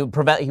anything, he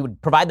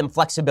would provide them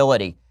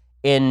flexibility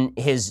in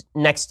his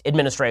next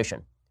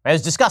administration. It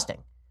was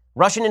disgusting.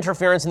 Russian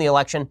interference in the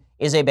election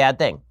is a bad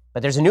thing.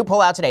 But there's a new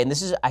poll out today, and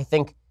this is, I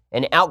think,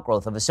 an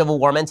outgrowth of a Civil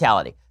War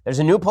mentality. There's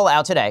a new poll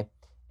out today,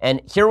 and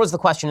here was the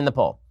question in the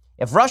poll.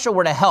 If Russia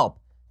were to help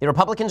the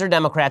Republicans or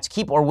Democrats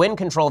keep or win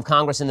control of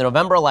Congress in the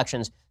November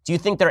elections, do you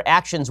think their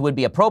actions would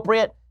be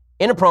appropriate,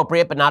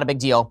 inappropriate, but not a big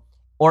deal,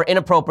 or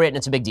inappropriate and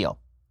it's a big deal?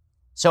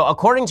 So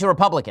according to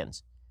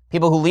Republicans,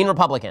 people who lean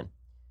Republican,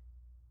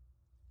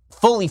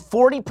 fully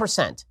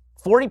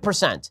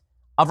 40%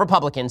 of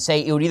Republicans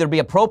say it would either be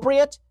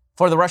appropriate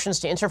for the Russians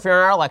to interfere in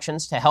our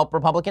elections to help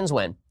Republicans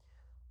win,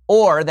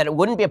 or that it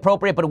wouldn't be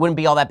appropriate, but it wouldn't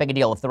be all that big a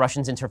deal if the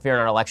Russians interfere in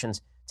our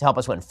elections to help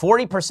us win.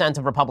 40%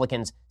 of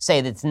Republicans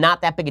say that it's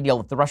not that big a deal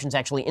if the Russians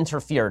actually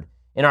interfered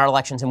in our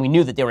elections and we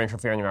knew that they were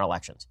interfering in our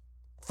elections.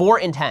 4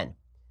 in 10.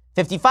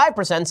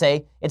 55%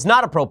 say it's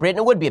not appropriate and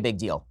it would be a big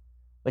deal.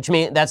 which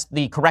means that's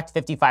the correct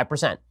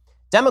 55%.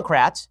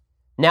 Democrats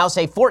now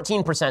say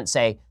 14%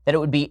 say that it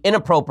would be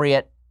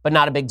inappropriate but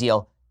not a big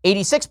deal.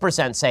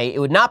 86% say it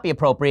would not be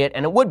appropriate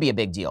and it would be a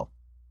big deal.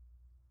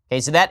 Okay,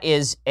 so that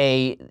is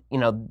a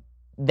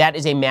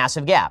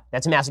massive gap.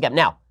 That's a massive gap.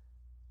 Now,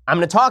 I'm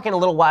going to talk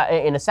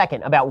in a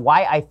second about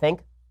why I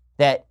think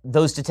that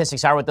those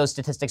statistics are what those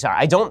statistics are.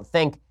 I don't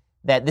think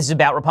that this is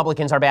about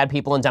Republicans are bad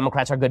people and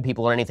Democrats are good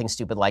people or anything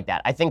stupid like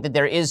that. I think that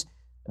there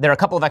are a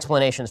couple of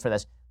explanations for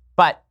this,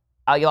 but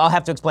I'll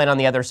have to explain on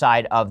the other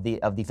side of the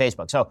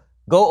Facebook. So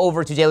go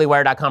over to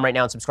dailywire.com right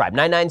now and subscribe.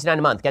 $9.99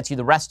 a month gets you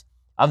the rest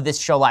of this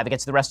show live. It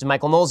gets the rest of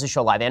Michael Knowles'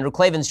 show live, Andrew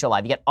Klavan's show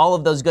live. You get all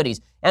of those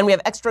goodies. And we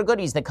have extra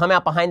goodies that come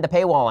out behind the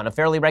paywall on a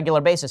fairly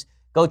regular basis.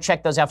 Go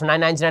check those out for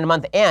 $9.99 a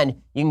month.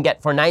 And you can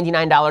get for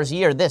 $99 a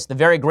year the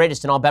very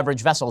greatest in all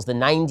beverage vessels, the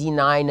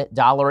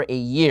 $99 a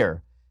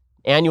year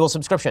annual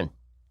subscription.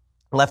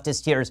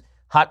 Leftist Tears,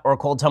 hot or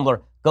cold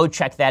tumbler. Go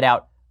check that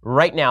out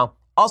right now.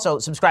 Also,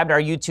 subscribe to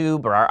our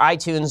YouTube or our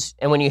iTunes.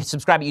 And when you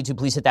subscribe to YouTube,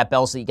 please hit that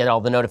bell so that you get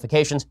all the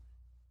notifications.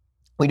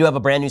 We do have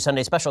a brand new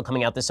Sunday special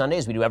coming out this Sunday,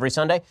 as we do every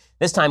Sunday.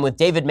 This time with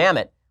David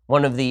Mamet,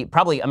 one of the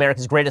probably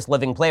America's greatest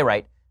living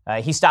playwright.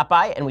 He stopped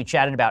by and we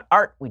chatted about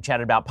art, we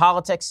chatted about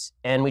politics,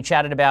 and we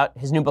chatted about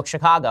his new book,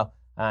 Chicago.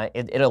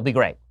 It'll be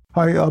great.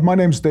 Hi, my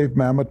name's Dave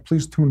Mamet.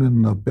 Please tune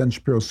in Ben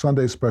Shapiro's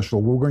Sunday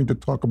special. We're going to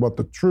talk about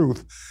the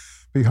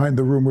truth behind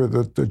the rumor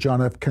that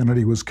John F.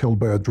 Kennedy was killed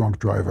by a drunk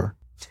driver.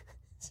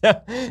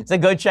 So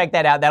go check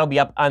that out. That'll be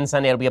up on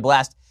Sunday. It'll be a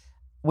blast.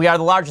 We are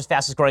the largest,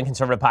 fastest growing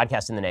conservative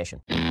podcast in the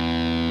nation.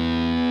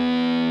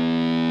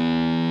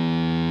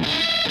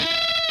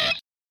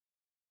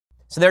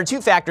 So there are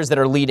two factors that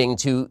are leading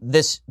to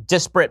this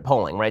disparate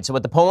polling, right? So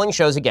what the polling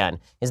shows, again,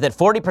 is that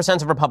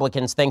 40% of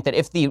Republicans think that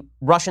if the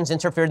Russians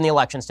interfered in the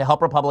elections to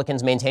help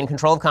Republicans maintain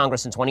control of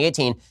Congress in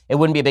 2018, it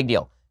wouldn't be a big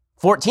deal.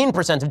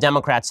 14% of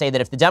Democrats say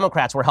that if the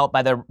Democrats were helped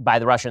by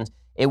the Russians,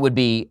 it would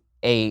be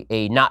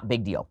a not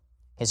big deal.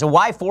 Okay, so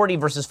why 40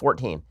 versus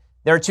 14?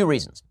 There are two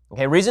reasons.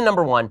 Okay, reason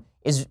number one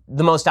is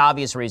the most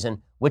obvious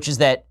reason, which is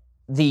that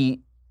the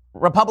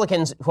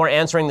Republicans who are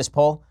answering this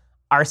poll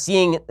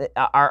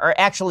are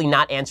actually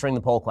not answering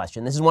the poll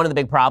question. This is one of the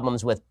big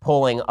problems with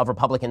polling of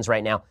Republicans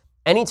right now.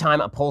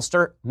 Anytime a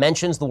pollster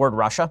mentions the word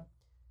Russia,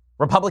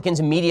 Republicans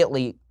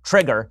immediately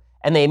trigger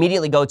and they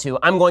immediately go to,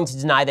 I'm going to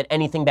deny that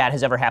anything bad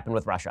has ever happened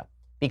with Russia.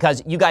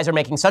 Because you guys are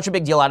making such a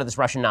big deal out of this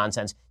Russian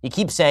nonsense. You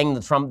keep saying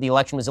that the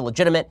election was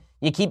illegitimate.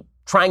 You keep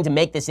trying to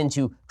make this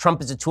into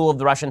Trump is a tool of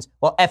the Russians.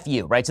 Well, F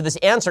you, right? So this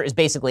answer is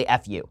basically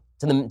F you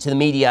to the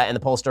media and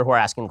the pollster who are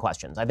asking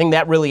questions. I think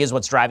that really is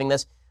what's driving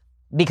this.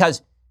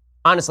 Because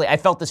honestly, I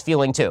felt this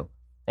feeling too.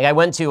 Like I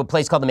went to a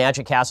place called the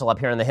Magic Castle up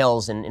here in the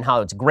hills in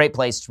Hollywood. It's a great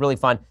place. It's really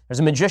fun. There's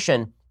a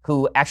magician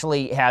who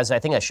actually has, I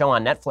think, a show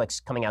on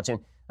Netflix coming out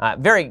soon.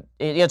 Very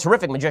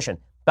terrific magician.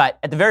 But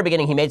at the very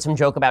beginning, he made some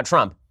joke about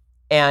Trump.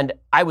 And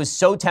I was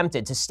so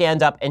tempted to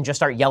stand up and just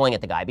start yelling at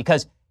the guy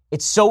because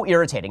it's so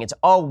irritating. It's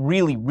all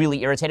really,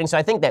 really irritating. So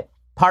I think that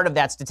part of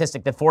that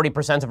statistic that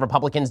 40% of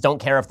Republicans don't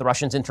care if the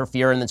Russians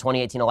interfere in the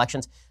 2018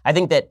 elections, I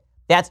think that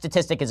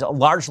statistic is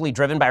largely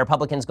driven by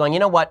Republicans going, you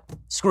know what,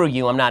 screw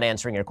you, I'm not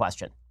answering your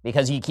question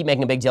because you keep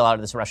making a big deal out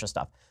of this Russia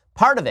stuff.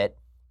 Part of it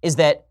is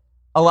that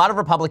a lot of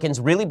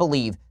Republicans really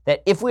believe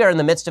that if we are in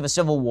the midst of a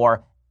civil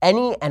war,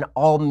 any and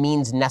all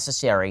means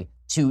necessary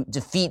to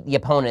defeat the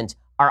opponent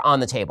are on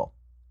the table.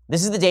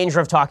 This is the danger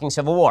of talking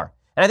civil war.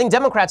 And I think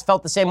Democrats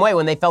felt the same way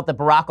when they felt that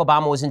Barack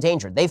Obama was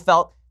endangered. They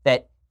felt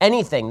that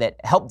anything that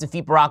helped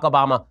defeat Barack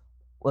Obama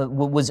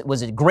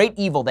was a great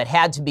evil that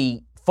had to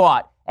be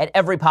fought at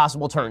every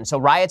possible turn. So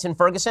riots in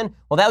Ferguson,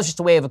 well, that was just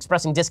a way of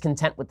expressing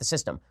discontent with the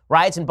system.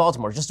 Riots in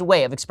Baltimore, just a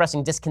way of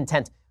expressing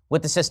discontent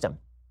with the system.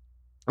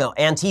 No,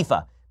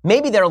 Antifa,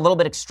 maybe they're a little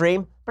bit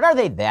extreme, but are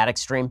they that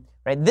extreme?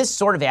 Right? This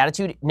sort of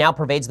attitude now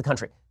pervades the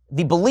country.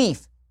 The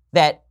belief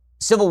that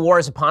civil war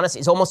is upon us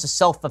is almost a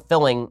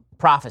self-fulfilling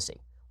prophecy.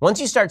 Once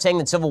you start saying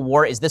that civil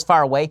war is this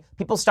far away,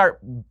 people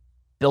start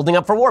building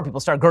up for war. People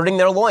start girding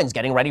their loins,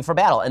 getting ready for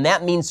battle. And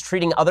that means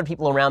treating other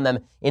people around them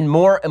in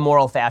more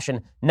immoral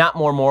fashion, not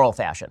more moral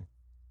fashion.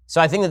 So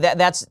I think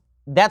that's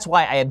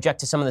why I object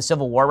to some of the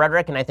civil war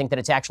rhetoric, and I think that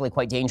it's actually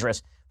quite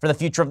dangerous for the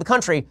future of the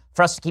country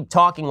for us to keep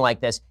talking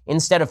like this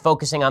instead of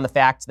focusing on the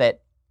fact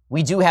that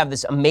we do have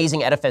this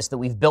amazing edifice that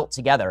we've built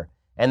together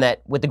and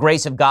that with the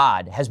grace of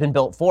God has been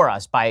built for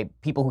us by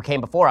people who came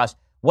before us.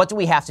 What do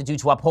we have to do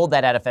to uphold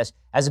that edifice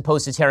as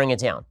opposed to tearing it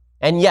down?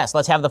 And yes,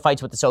 let's have the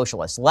fights with the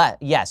socialists.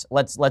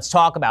 Let's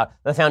talk about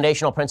the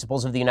foundational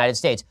principles of the United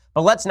States.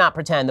 But let's not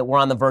pretend that we're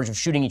on the verge of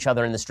shooting each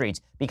other in the streets,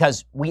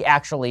 because we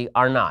actually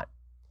are not.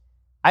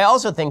 I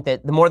also think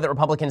that the more that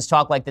Republicans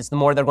talk like this, the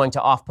more they're going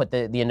to off-put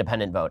the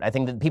independent vote. I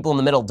think that people in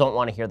the middle don't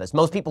want to hear this.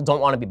 Most people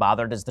don't want to be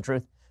bothered, is the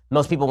truth.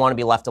 Most people want to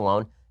be left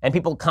alone. And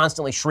people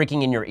constantly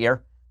shrieking in your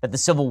ear that the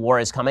Civil War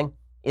is coming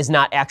is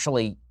not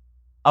actually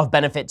of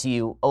benefit to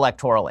you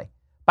electorally.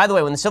 By the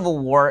way, when the Civil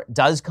War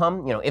does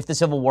come, if the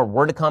Civil War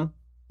were to come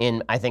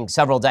in, I think,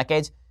 several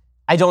decades,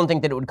 I don't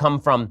think that it would come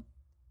from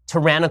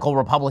tyrannical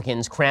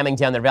Republicans cramming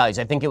down their values.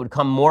 I think it would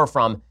come more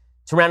from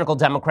tyrannical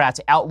Democrats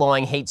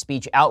outlawing hate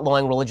speech,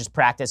 outlawing religious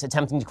practice,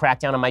 attempting to crack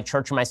down on my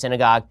church or my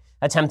synagogue,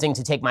 attempting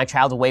to take my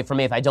child away from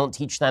me if I don't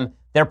teach them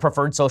their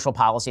preferred social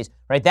policies,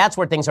 right? That's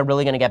where things are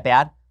really going to get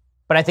bad.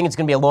 But I think it's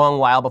going to be a long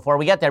while before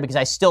we get there, because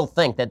I still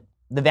think that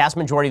the vast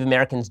majority of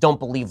Americans don't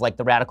believe like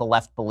the radical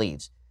left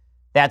believes.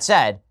 That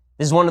said,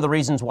 this is one of the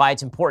reasons why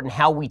it's important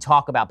how we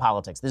talk about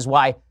politics. This is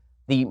why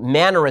the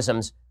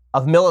mannerisms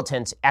of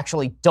militants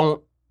actually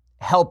don't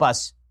help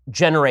us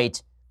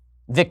generate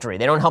victory.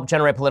 They don't help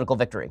generate political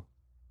victory.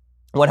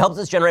 What helps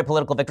us generate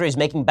political victory is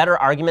making better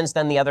arguments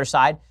than the other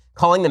side,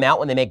 calling them out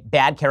when they make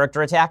bad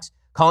character attacks,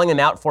 calling them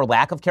out for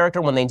lack of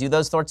character when they do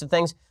those sorts of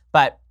things.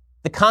 But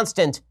the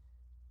constant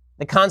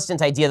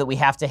idea that we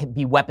have to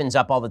be weapons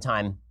up all the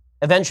time,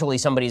 eventually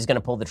somebody's going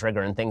to pull the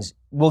trigger and things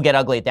will get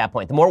ugly at that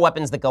point. The more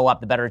weapons that go up,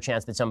 the better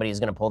chance that somebody is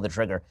going to pull the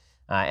trigger.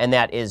 And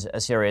that is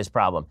a serious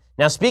problem.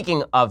 Now,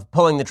 speaking of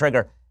pulling the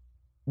trigger,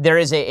 there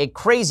is a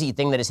crazy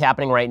thing that is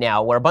happening right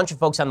now where a bunch of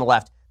folks on the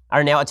left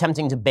are now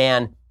attempting to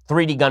ban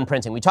 3D gun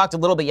printing. We talked a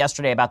little bit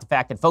yesterday about the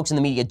fact that folks in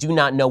the media do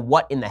not know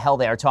what in the hell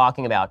they are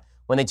talking about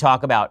when they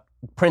talk about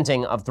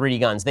printing of 3D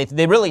guns.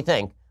 They really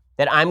think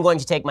that I'm going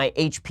to take my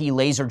HP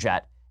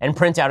LaserJet and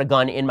print out a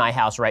gun in my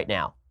house right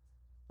now.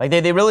 Like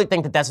they really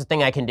think that that's a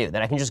thing I can do,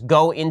 that I can just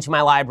go into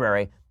my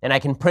library and I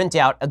can print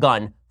out a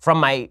gun from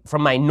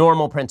my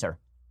normal printer,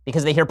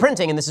 because they hear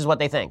printing and this is what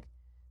they think.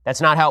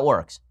 That's not how it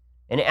works.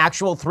 An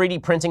actual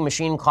 3D printing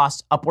machine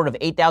costs upward of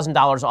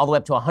 $8,000 all the way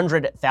up to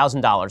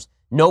 $100,000.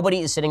 Nobody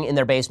is sitting in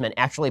their basement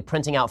actually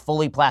printing out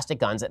fully plastic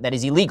guns. That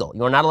is illegal.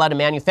 You are not allowed to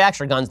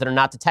manufacture guns that are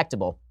not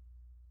detectable.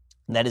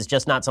 That is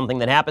just not something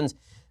that happens.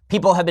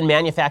 People have been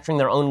manufacturing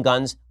their own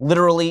guns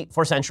literally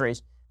for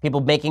centuries.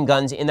 People making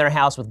guns in their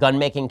house with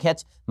gun-making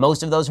kits.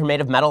 Most of those are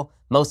made of metal.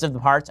 Most of the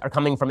parts are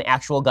coming from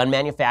actual gun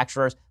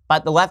manufacturers.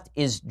 But the left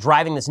is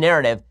driving this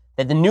narrative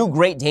that the new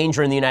great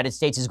danger in the United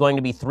States is going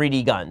to be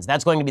 3D guns.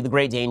 That's going to be the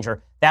great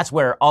danger. That's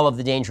where all of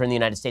the danger in the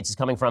United States is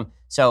coming from.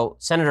 So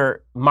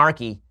Senator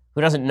Markey,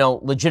 who doesn't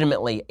know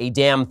legitimately a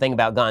damn thing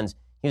about guns,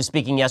 he was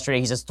speaking yesterday.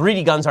 He says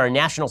 3D guns are a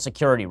national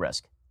security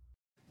risk.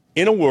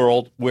 In a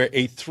world where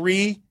a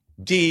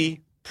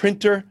 3D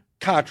printer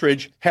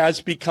cartridge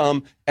has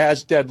become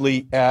as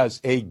deadly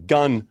as a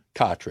gun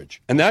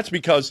cartridge. And that's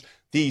because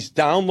these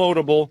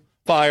downloadable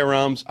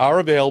firearms are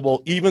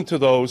available even to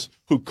those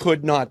who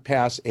could not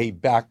pass a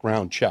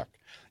background check.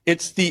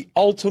 It's the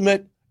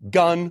ultimate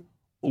gun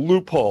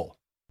loophole.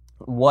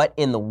 What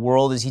in the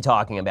world is he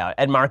talking about?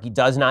 Ed Markey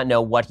does not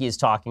know what he is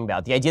talking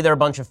about. The idea there are a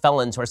bunch of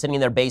felons who are sitting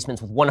in their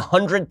basements with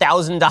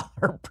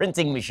 $100,000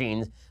 printing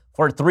machines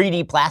for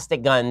 3D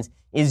plastic guns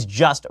is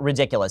just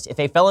ridiculous. If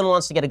a felon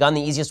wants to get a gun,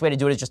 the easiest way to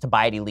do it is just to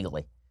buy it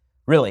illegally.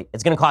 Really,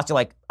 it's going to cost you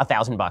like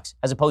 $1,000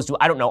 as opposed to,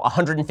 I don't know,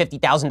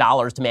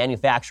 $150,000 to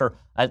manufacture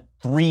a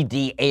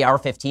 3D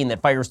AR-15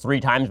 that fires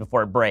 3 times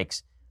before it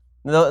breaks.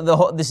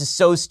 This is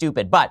so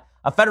stupid. But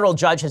a federal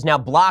judge has now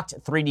blocked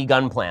 3D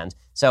gun plans.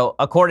 So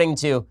according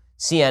to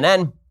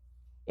CNN,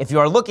 if you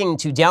are looking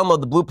to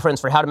download the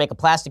blueprints for how to make a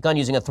plastic gun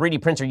using a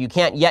 3D printer, you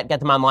can't yet get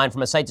them online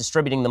from a site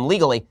distributing them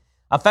legally.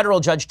 A federal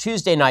judge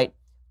Tuesday night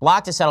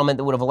blocked a settlement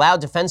that would have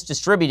allowed Defense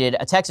Distributed,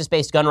 a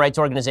Texas-based gun rights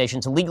organization,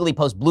 to legally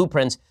post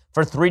blueprints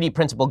for 3D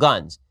printable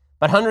guns.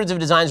 But hundreds of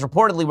designs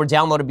reportedly were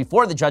downloaded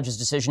before the judge's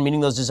decision, meaning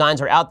those designs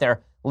are out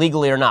there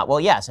legally or not. Well,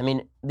 yes. I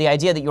mean, the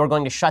idea that you're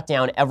going to shut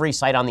down every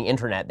site on the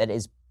internet that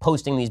is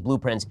posting these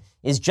blueprints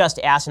is just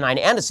asinine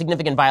and a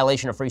significant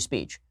violation of free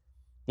speech.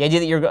 The idea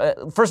that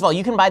you're, first of all,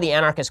 you can buy the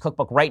Anarchist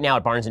Cookbook right now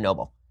at Barnes &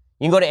 Noble.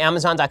 You can go to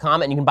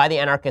Amazon.com and you can buy the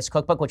Anarchist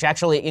Cookbook, which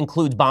actually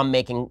includes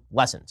bomb-making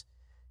lessons.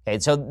 Okay,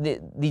 so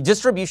the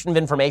distribution of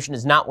information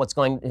is not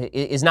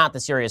the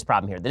serious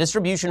problem here. The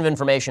distribution of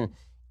information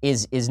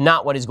is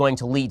not what is going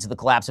to lead to the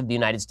collapse of the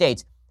United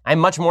States. I'm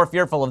much more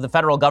fearful of the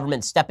federal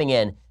government stepping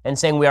in and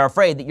saying we are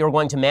afraid that you're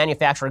going to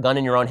manufacture a gun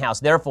in your own house.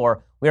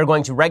 Therefore, we are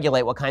going to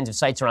regulate what kinds of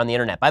sites are on the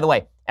internet. By the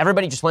way,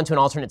 everybody just went to an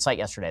alternate site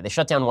yesterday. They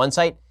shut down one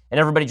site and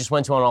everybody just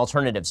went to an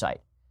alternative site.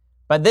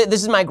 But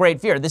this is my great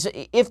fear.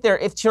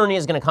 If tyranny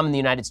is going to come in the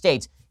United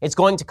States, it's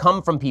going to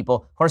come from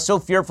people who are so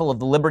fearful of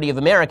the liberty of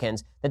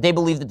Americans that they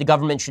believe that the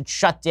government should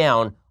shut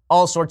down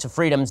all sorts of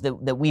freedoms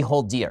that we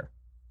hold dear.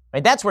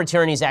 Right? That's where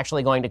tyranny is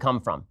actually going to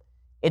come from.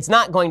 It's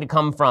not going to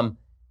come from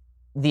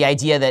the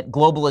idea that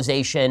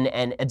globalization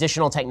and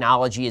additional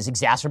technology is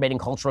exacerbating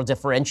cultural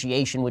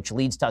differentiation, which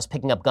leads to us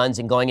picking up guns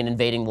and going and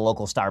invading the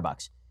local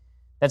Starbucks.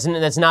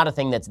 That's not a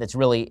thing that's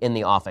really in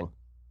the offing.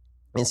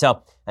 And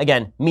so,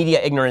 again, media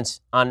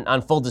ignorance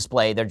on full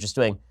display. They're just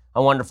doing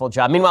a wonderful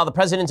job. Meanwhile, the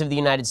President of the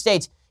United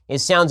States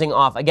is sounding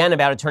off again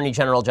about Attorney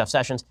General Jeff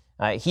Sessions.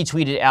 He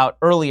tweeted out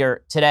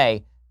earlier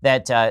today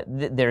that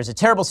there's a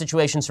terrible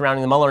situation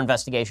surrounding the Mueller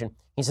investigation.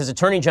 He says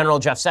Attorney General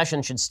Jeff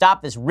Sessions should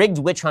stop this rigged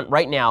witch hunt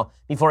right now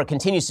before it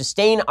continues to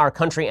stain our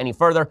country any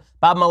further.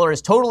 Bob Mueller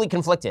is totally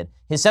conflicted.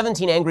 His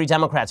 17 angry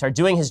Democrats are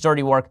doing his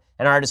dirty work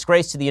and are a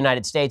disgrace to the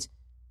United States.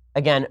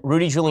 Again,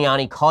 Rudy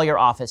Giuliani, call your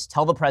office.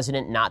 Tell the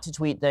president not to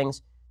tweet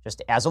things.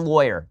 Just as a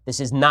lawyer,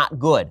 this is not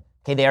good.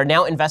 Okay, they are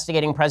now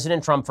investigating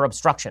President Trump for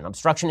obstruction.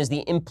 Obstruction is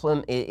the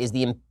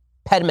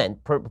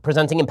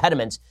presenting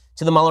impediments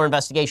to the Mueller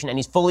investigation, and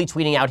he's fully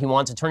tweeting out he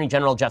wants Attorney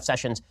General Jeff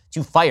Sessions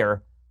to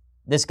fire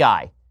this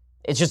guy.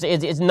 It's just,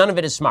 none of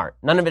it is smart.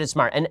 None of it is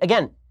smart. And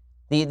again,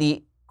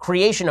 the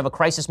creation of a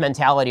crisis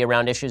mentality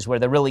around issues where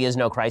there really is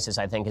no crisis,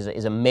 I think,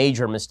 is a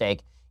major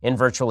mistake in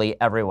virtually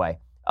every way.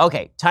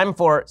 Okay, time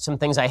for some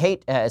things I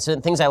hate,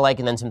 some things I like,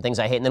 and then some things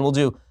I hate. And then we'll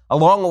do a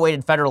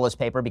long-awaited Federalist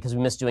paper because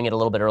we missed doing it a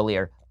little bit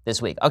earlier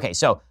this week. Okay,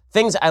 so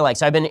things I like.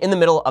 So I've been in the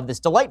middle of this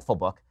delightful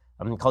book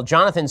called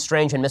Jonathan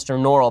Strange and Mr.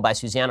 Norrell by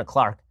Susanna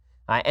Clarke.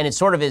 And it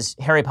sort of is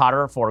Harry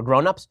Potter for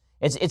grown-ups.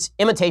 It's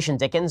imitation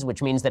Dickens,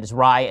 which means that it's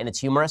wry and it's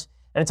humorous.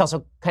 And it's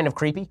also kind of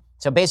creepy.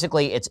 So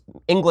basically, it's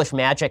English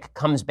magic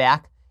comes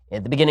back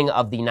at the beginning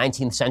of the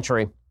 19th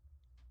century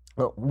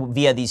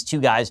via these two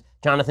guys.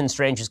 Jonathan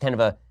Strange is kind of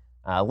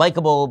a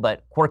likable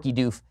but quirky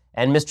doof,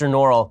 and Mr.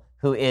 Norrell,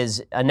 who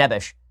is a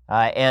nebbish.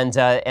 And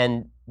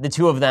the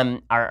two of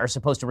them are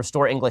supposed to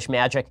restore English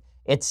magic.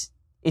 It's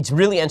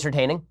really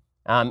entertaining.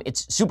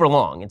 It's super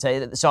long.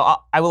 So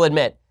I will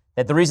admit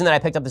that the reason that I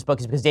picked up this book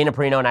is because Dana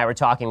Perino and I were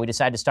talking. We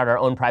decided to start our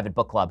own private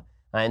book club.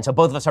 And so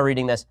both of us are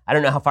reading this. I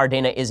don't know how far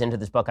Dana is into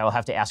this book. I will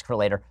have to ask her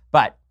later.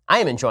 But I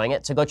am enjoying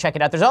it, so go check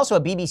it out. There's also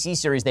a BBC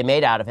series they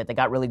made out of it that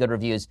got really good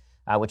reviews,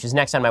 which is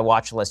next on my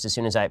watch list as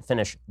soon as I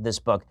finish this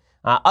book.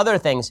 Other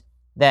things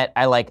that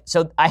I like.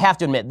 So I have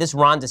to admit, this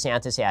Ron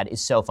DeSantis ad is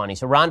so funny.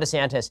 So Ron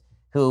DeSantis,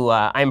 who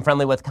I am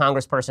friendly with,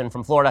 congressperson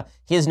from Florida,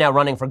 he is now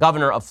running for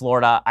governor of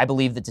Florida. I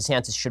believe that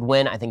DeSantis should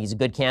win. I think he's a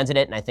good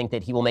candidate, and I think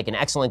that he will make an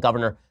excellent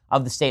governor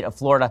of the state of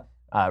Florida.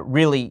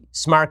 Really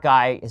smart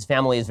guy. His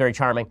family is very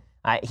charming.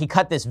 He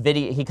cut this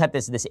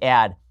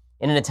ad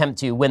in an attempt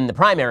to win the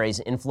primaries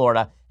in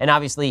Florida. And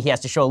obviously he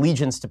has to show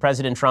allegiance to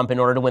President Trump in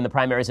order to win the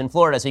primaries in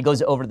Florida. So he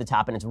goes over the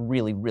top, and it's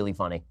really, really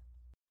funny.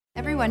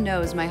 Everyone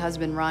knows my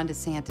husband, Ron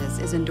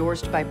DeSantis, is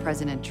endorsed by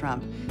President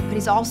Trump, but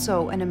he's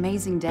also an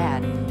amazing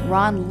dad.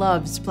 Ron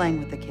loves playing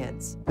with the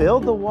kids.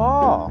 Build the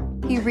wall.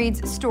 He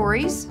reads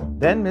stories.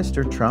 Then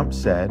Mr. Trump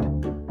said,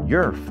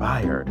 "You're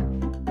fired."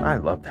 I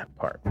love that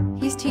part.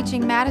 He's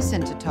teaching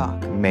Madison to talk.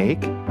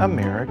 Make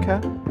America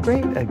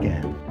great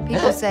again.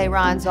 People say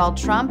Ron's all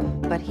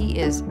Trump, but he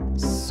is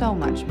so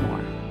much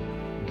more.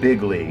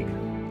 Big league.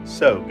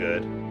 So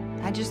good.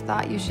 I just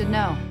thought you should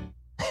know.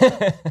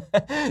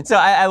 So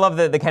I love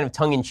the kind of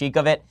tongue-in-cheek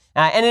of it.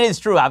 And it is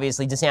true,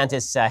 obviously.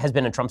 DeSantis has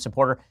been a Trump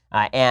supporter,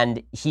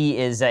 and he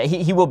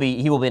will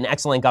be an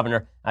excellent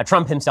governor.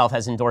 Trump himself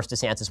has endorsed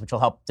DeSantis, which will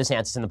help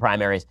DeSantis in the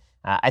primaries.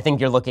 I think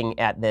you're looking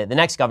at the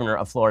next governor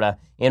of Florida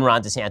in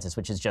Ron DeSantis,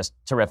 which is just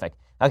terrific.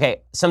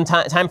 Okay, some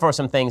time for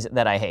some things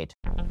that I hate.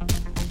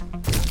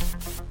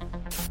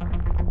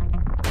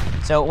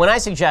 So when I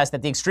suggest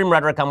that the extreme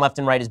rhetoric on left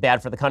and right is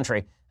bad for the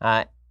country,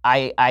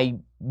 I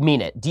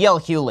mean it. D.L.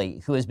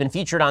 Hughley, who has been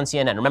featured on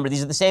CNN. Remember,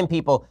 these are the same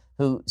people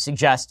who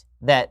suggest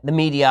that the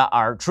media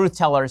are truth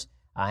tellers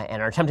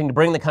and are attempting to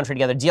bring the country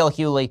together. D.L.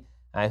 Hughley,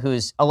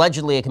 who's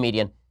allegedly a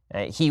comedian,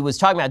 he was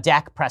talking about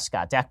Dak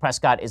Prescott. Dak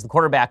Prescott is the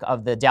quarterback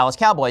of the Dallas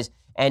Cowboys,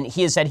 and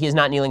he has said he is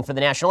not kneeling for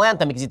the national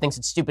anthem because he thinks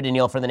it's stupid to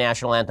kneel for the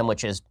national anthem,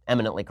 which is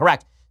eminently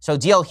correct. So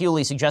D.L.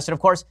 Hughley suggested, of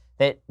course,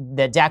 that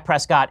Dak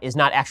Prescott is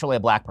not actually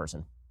a black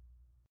person.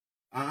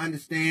 I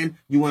understand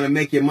you want to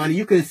make your money.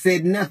 You could have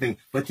said nothing,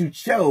 but you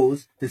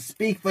chose to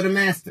speak for the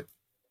master.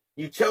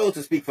 You chose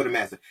to speak for the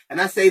master. And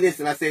I say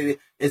this,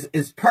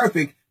 it's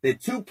perfect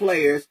that two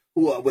players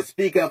who would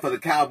speak up for the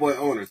Cowboy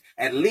owners.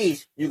 At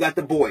least you got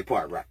the boy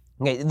part right.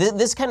 Okay,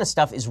 this kind of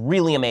stuff is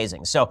really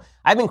amazing. So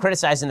I've been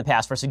criticized in the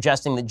past for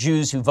suggesting that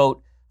Jews who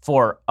vote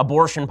for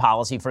abortion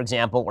policy, for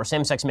example, or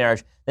same-sex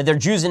marriage, that they're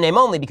Jews in name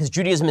only because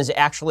Judaism is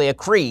actually a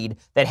creed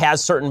that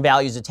has certain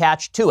values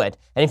attached to it.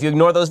 And if you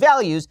ignore those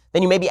values,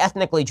 then you may be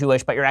ethnically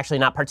Jewish, but you're actually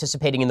not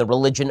participating in the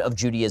religion of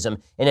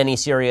Judaism in any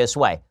serious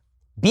way.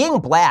 Being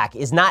black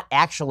is not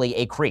actually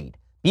a creed.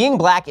 Being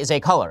black is a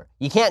color.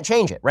 You can't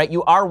change it, right?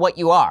 You are what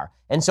you are.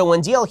 And so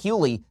when D.L.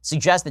 Hughley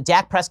suggests that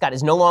Dak Prescott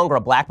is no longer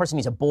a black person,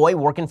 he's a boy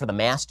working for the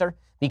master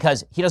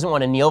because he doesn't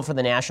want to kneel for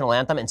the national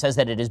anthem and says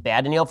that it is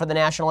bad to kneel for the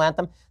national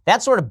anthem,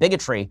 that sort of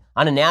bigotry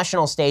on a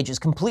national stage is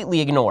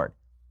completely ignored.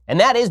 And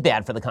that is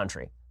bad for the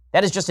country.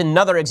 That is just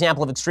another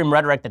example of extreme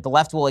rhetoric that the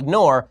left will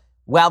ignore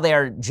while they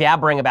are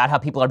jabbering about how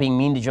people are being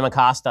mean to Jim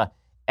Acosta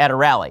at a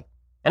rally.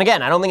 And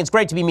again, I don't think it's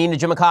great to be mean to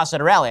Jim Acosta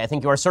at a rally. I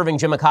think you are serving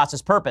Jim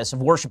Acosta's purpose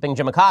of worshiping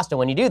Jim Acosta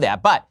when you do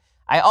that. But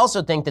I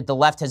also think that the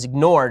left has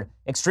ignored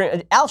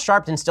extreme. Al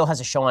Sharpton still has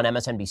a show on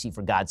MSNBC,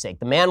 for God's sake.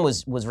 The man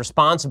was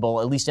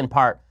responsible, at least in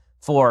part,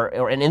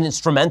 or an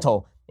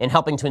instrumental in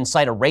helping to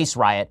incite a race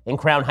riot in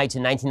Crown Heights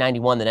in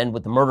 1991 that ended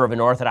with the murder of an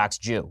Orthodox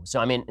Jew. So,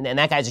 I mean, and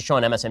that guy's a show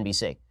on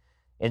MSNBC.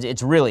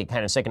 It's really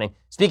kind of sickening.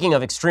 Speaking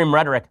of extreme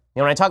rhetoric,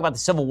 when I talk about the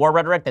Civil War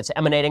rhetoric that's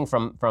emanating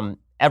from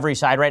every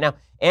side right now,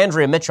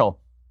 Andrea Mitchell,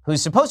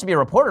 who's supposed to be a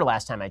reporter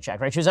last time I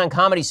checked, right? She was on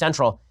Comedy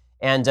Central,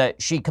 and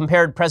she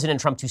compared President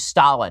Trump to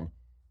Stalin,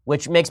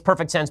 which makes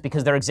perfect sense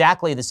because they're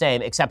exactly the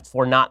same, except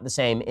for not the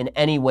same in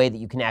any way that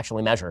you can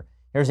actually measure.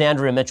 Here's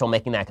Andrea Mitchell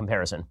making that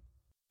comparison.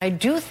 I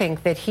do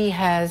think that he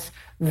has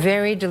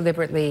very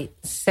deliberately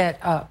set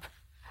up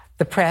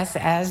the press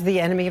as the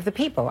enemy of the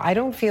people. I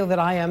don't feel that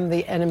I am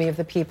the enemy of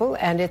the people,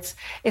 and it's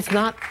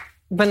not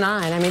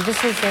benign. I mean,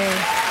 this is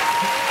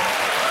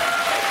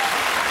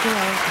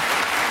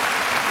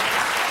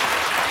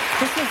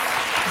this is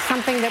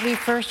something that we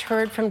first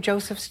heard from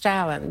Joseph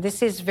Stalin.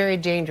 This is very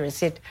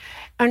dangerous. It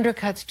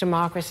undercuts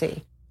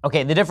democracy.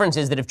 Okay, the difference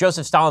is that if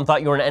Joseph Stalin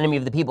thought you were an enemy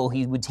of the people,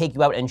 he would take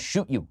you out and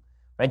shoot you.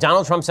 Right?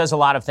 Donald Trump says a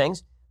lot of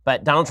things,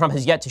 but Donald Trump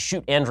has yet to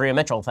shoot Andrea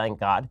Mitchell, thank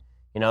God.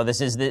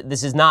 This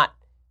is not.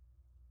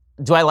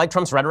 Do I like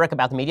Trump's rhetoric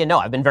about the media? No,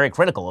 I've been very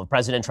critical of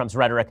President Trump's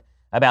rhetoric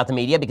about the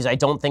media because I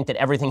don't think that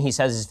everything he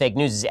says is fake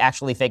news is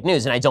actually fake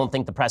news, and I don't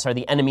think the press are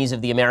the enemies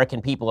of the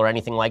American people or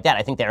anything like that.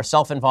 I think they are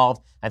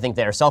self-involved. I think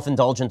they are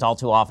self-indulgent all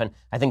too often.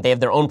 I think they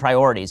have their own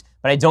priorities,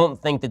 but I don't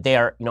think that they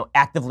are,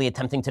 actively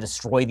attempting to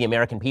destroy the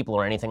American people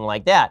or anything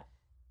like that.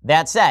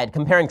 That said,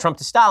 comparing Trump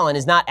to Stalin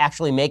is not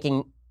actually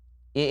making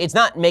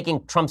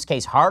Trump's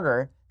case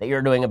harder that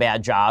you're doing a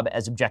bad job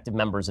as objective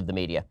members of the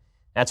media.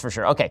 That's for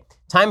sure. Okay,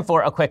 time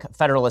for a quick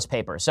Federalist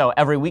paper. So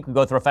every week we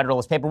go through a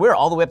Federalist paper. We're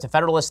all the way up to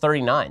Federalist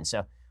 39,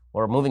 so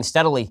we're moving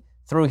steadily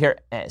through here.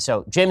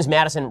 So James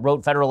Madison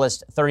wrote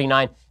Federalist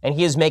 39, and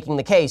he is making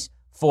the case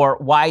for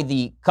why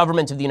the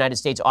government of the United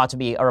States ought to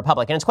be a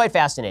republic. And it's quite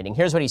fascinating.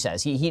 Here's what he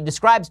says. He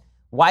describes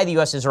why the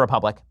U.S. is a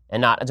republic and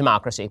not a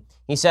democracy.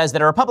 He says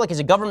that a republic is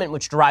a government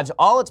which derives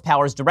all its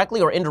powers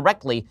directly or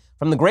indirectly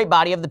from the great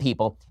body of the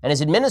people and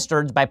is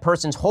administered by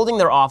persons holding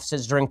their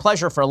offices during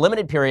pleasure for a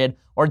limited period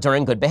or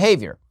during good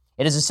behavior.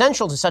 It is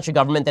essential to such a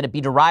government that it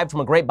be derived from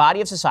a great body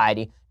of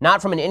society,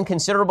 not from an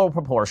inconsiderable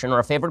proportion or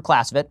a favored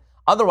class of it.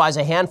 Otherwise,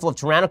 a handful of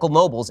tyrannical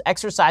nobles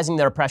exercising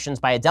their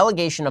oppressions by a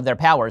delegation of their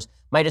powers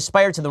might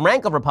aspire to the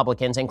rank of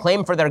republicans and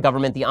claim for their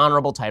government the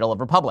honorable title of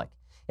republic.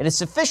 It is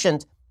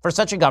sufficient for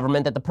such a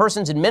government that the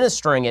persons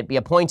administering it be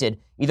appointed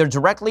either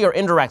directly or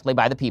indirectly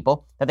by the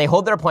people, that they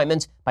hold their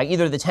appointments by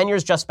either the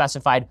tenures just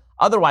specified.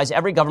 Otherwise,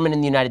 every government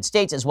in the United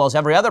States, as well as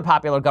every other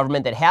popular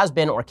government that has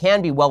been or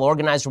can be well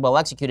organized or well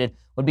executed,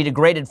 would be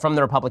degraded from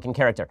the republican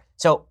character.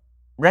 So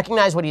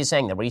recognize what he's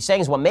saying there. What he's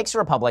saying is what makes a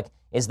republic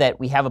is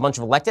that we have a bunch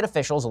of elected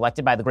officials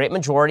elected by the great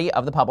majority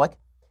of the public,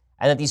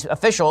 and that these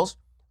officials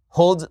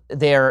hold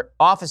their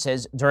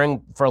offices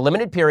for a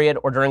limited period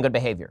or during good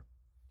behavior.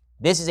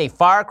 This is a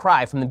far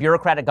cry from the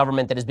bureaucratic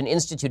government that has been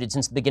instituted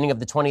since the beginning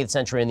of the 20th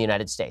century in the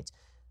United States.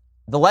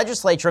 The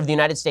legislature of the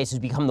United States has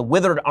become the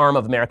withered arm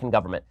of American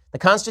government. The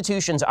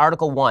Constitution's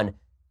Article 1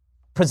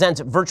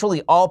 presents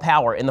virtually all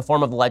power in the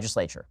form of the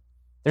legislature.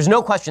 There's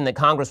no question that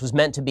Congress was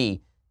meant to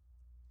be,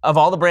 of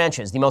all the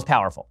branches, the most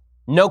powerful.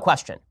 No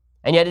question.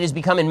 And yet it has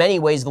become in many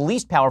ways the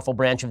least powerful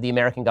branch of the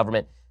American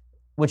government,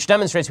 which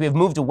demonstrates we have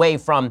moved away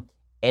from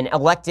an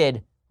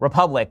elected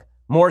republic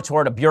more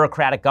toward a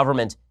bureaucratic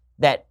government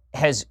that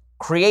has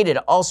created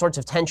all sorts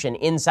of tension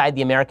inside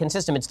the American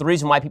system. It's the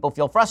reason why people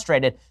feel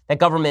frustrated that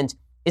government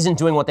isn't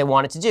doing what they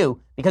want it to do,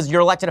 because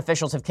your elected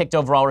officials have kicked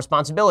over all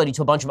responsibility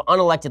to a bunch of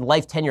unelected,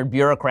 life-tenured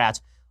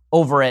bureaucrats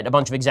over at a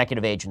bunch of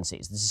executive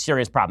agencies. This is a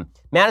serious problem.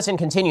 Madison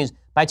continues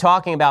by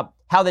talking about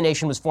how the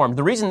nation was formed.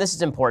 The reason this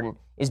is important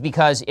is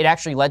because it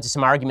actually led to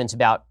some arguments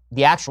about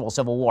the actual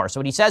Civil War.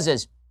 So what he says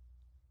is,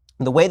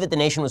 the way that the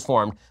nation was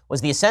formed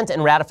was the assent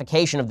and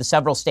ratification of the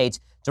several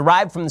states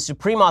derived from the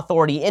supreme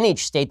authority in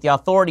each state, the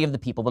authority of the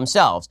people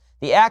themselves.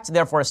 The act,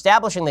 therefore,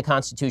 establishing the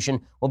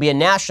Constitution will be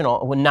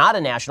not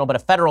a national, but a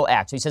federal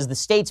act. So he says the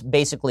states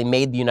basically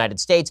made the United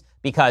States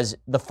because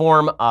the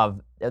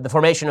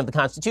formation of the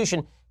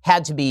Constitution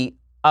had to be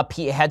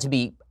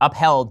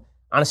upheld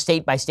on a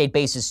state-by-state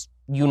basis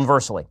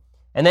universally.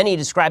 And then he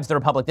describes the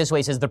republic this way.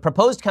 He says, the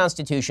proposed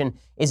Constitution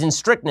is in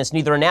strictness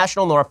neither a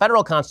national nor a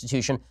federal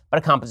constitution, but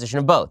a composition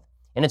of both.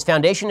 In its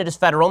foundation, it is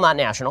federal, not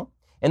national.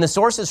 In the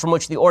sources from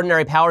which the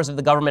ordinary powers of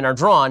the government are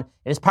drawn,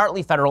 it is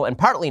partly federal and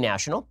partly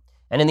national.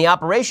 And in the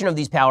operation of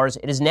these powers,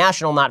 it is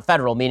national, not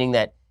federal, meaning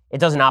that it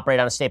doesn't operate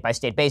on a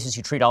state-by-state basis.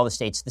 You treat all the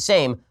states the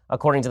same,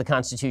 according to the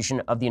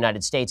Constitution of the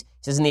United States.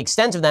 It says in the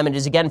extent of them, it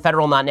is again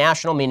federal, not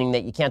national, meaning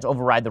that you can't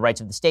override the rights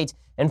of the states.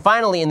 And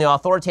finally, in the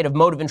authoritative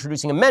mode of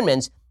introducing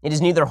amendments, it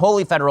is neither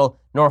wholly federal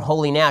nor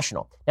wholly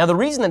national. Now, the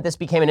reason that this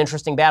became an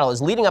interesting battle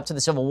is leading up to the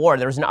Civil War,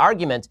 there was an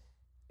argument,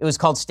 it was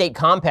called state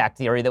compact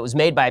theory, that was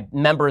made by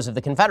members of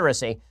the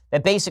Confederacy,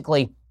 that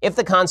basically, if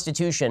the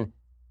Constitution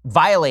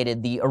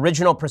violated the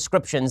original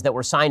prescriptions that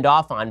were signed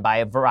off on by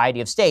a variety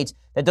of states,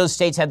 that those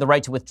states had the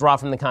right to withdraw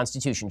from the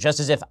Constitution.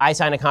 Just as if I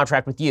sign a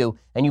contract with you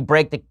and you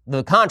break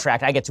the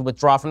contract, I get to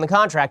withdraw from the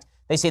contract.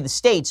 They say the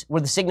states were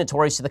the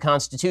signatories to the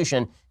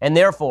Constitution, and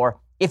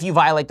therefore, if you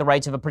violate the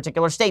rights of a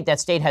particular state,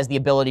 that state has the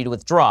ability to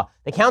withdraw.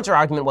 The counter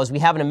argument was we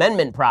have an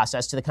amendment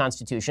process to the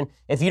Constitution.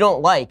 If you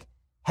don't like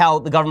how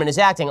the government is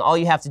acting, all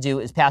you have to do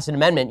is pass an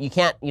amendment. You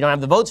don't have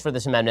the votes for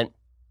this amendment.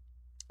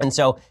 And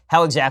so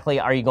how exactly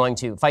are you going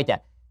to fight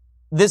that?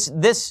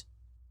 This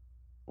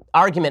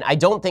argument, I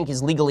don't think,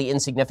 is legally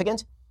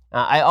insignificant.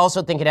 I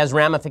also think it has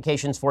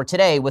ramifications for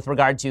today with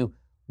regard to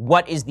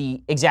what is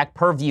the exact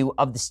purview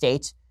of the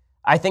states.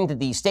 I think that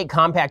the state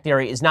compact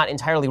theory is not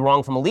entirely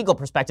wrong from a legal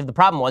perspective. The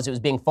problem was it was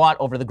being fought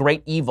over the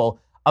great evil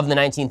of the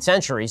 19th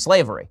century,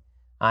 slavery.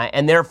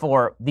 And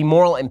therefore, the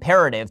moral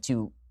imperative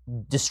to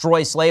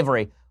destroy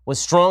slavery was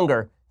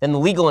stronger than the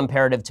legal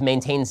imperative to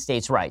maintain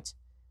states' rights.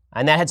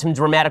 And that had some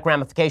dramatic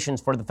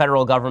ramifications for the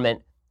federal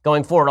government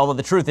going forward, although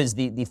the truth is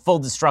the full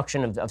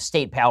destruction of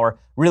state power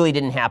really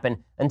didn't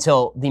happen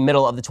until the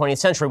middle of the 20th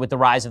century with the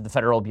rise of the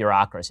federal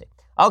bureaucracy.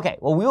 Okay,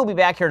 well, we will be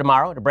back here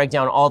tomorrow to break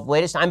down all the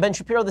latest. I'm Ben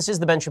Shapiro. This is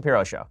The Ben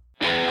Shapiro Show.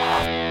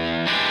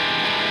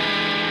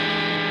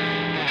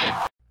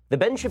 The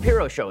Ben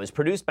Shapiro Show is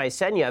produced by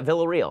Senya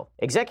Villarreal,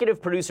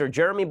 executive producer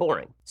Jeremy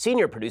Boring,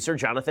 senior producer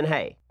Jonathan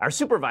Hay. Our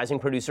supervising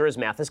producer is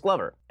Mathis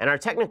Glover, and our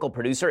technical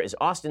producer is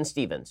Austin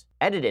Stevens.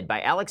 Edited by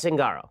Alex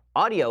Zingaro.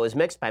 Audio is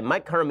mixed by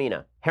Mike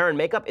Caramina. Hair and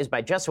makeup is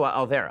by Jesua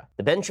Alvera.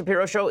 The Ben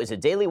Shapiro Show is a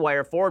Daily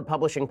Wire Forward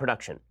Publishing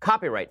production.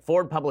 Copyright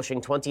Forward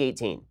Publishing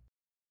 2018.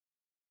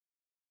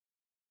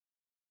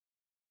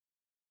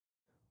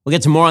 We'll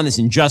get to more on this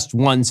in just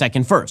 1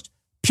 second. First,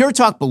 Pure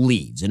Talk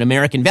believes in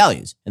American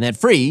values, and that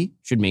free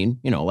should mean,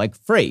 like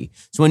free.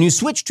 So when you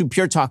switch to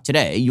Pure Talk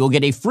today, you'll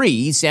get a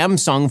free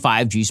Samsung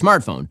 5G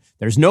smartphone.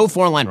 There's no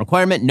 4-line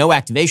requirement, no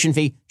activation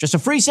fee, just a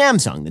free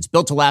Samsung that's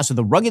built to last with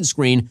a rugged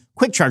screen,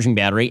 quick charging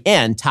battery,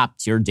 and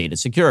top-tier data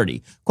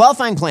security.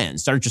 Qualifying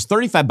plans start at just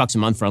 $35 a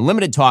month for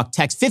unlimited talk,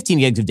 text, 15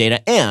 gigs of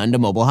data, and a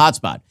mobile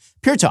hotspot.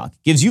 Pure Talk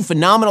gives you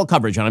phenomenal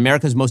coverage on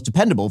America's most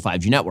dependable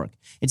 5G network.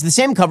 It's the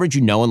same coverage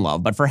you know and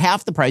love, but for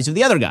half the price of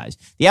the other guys.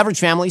 The average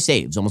family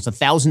saves almost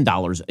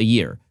 $1,000 a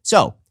year.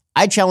 So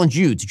I challenge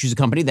you to choose a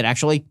company that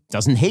actually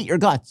doesn't hate your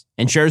guts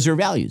and shares your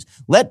values.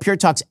 Let Pure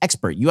Talk's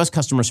expert U.S.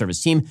 customer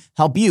service team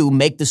help you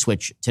make the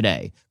switch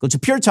today. Go to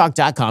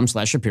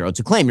puretalk.com/Shapiro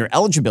to claim your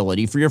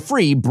eligibility for your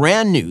free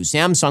brand new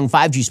Samsung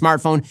 5G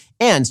smartphone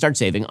and start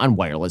saving on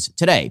wireless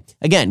today.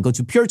 Again, go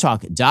to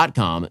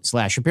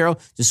puretalk.com/Shapiro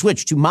to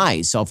switch to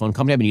my cell phone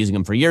company. I've been using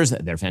them for years.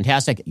 They're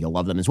fantastic. You'll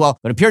love them as well.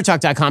 Go to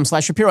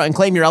puretalk.com/Shapiro and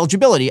claim your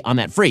eligibility on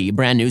that free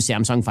brand new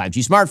Samsung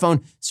 5G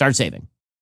smartphone. Start saving.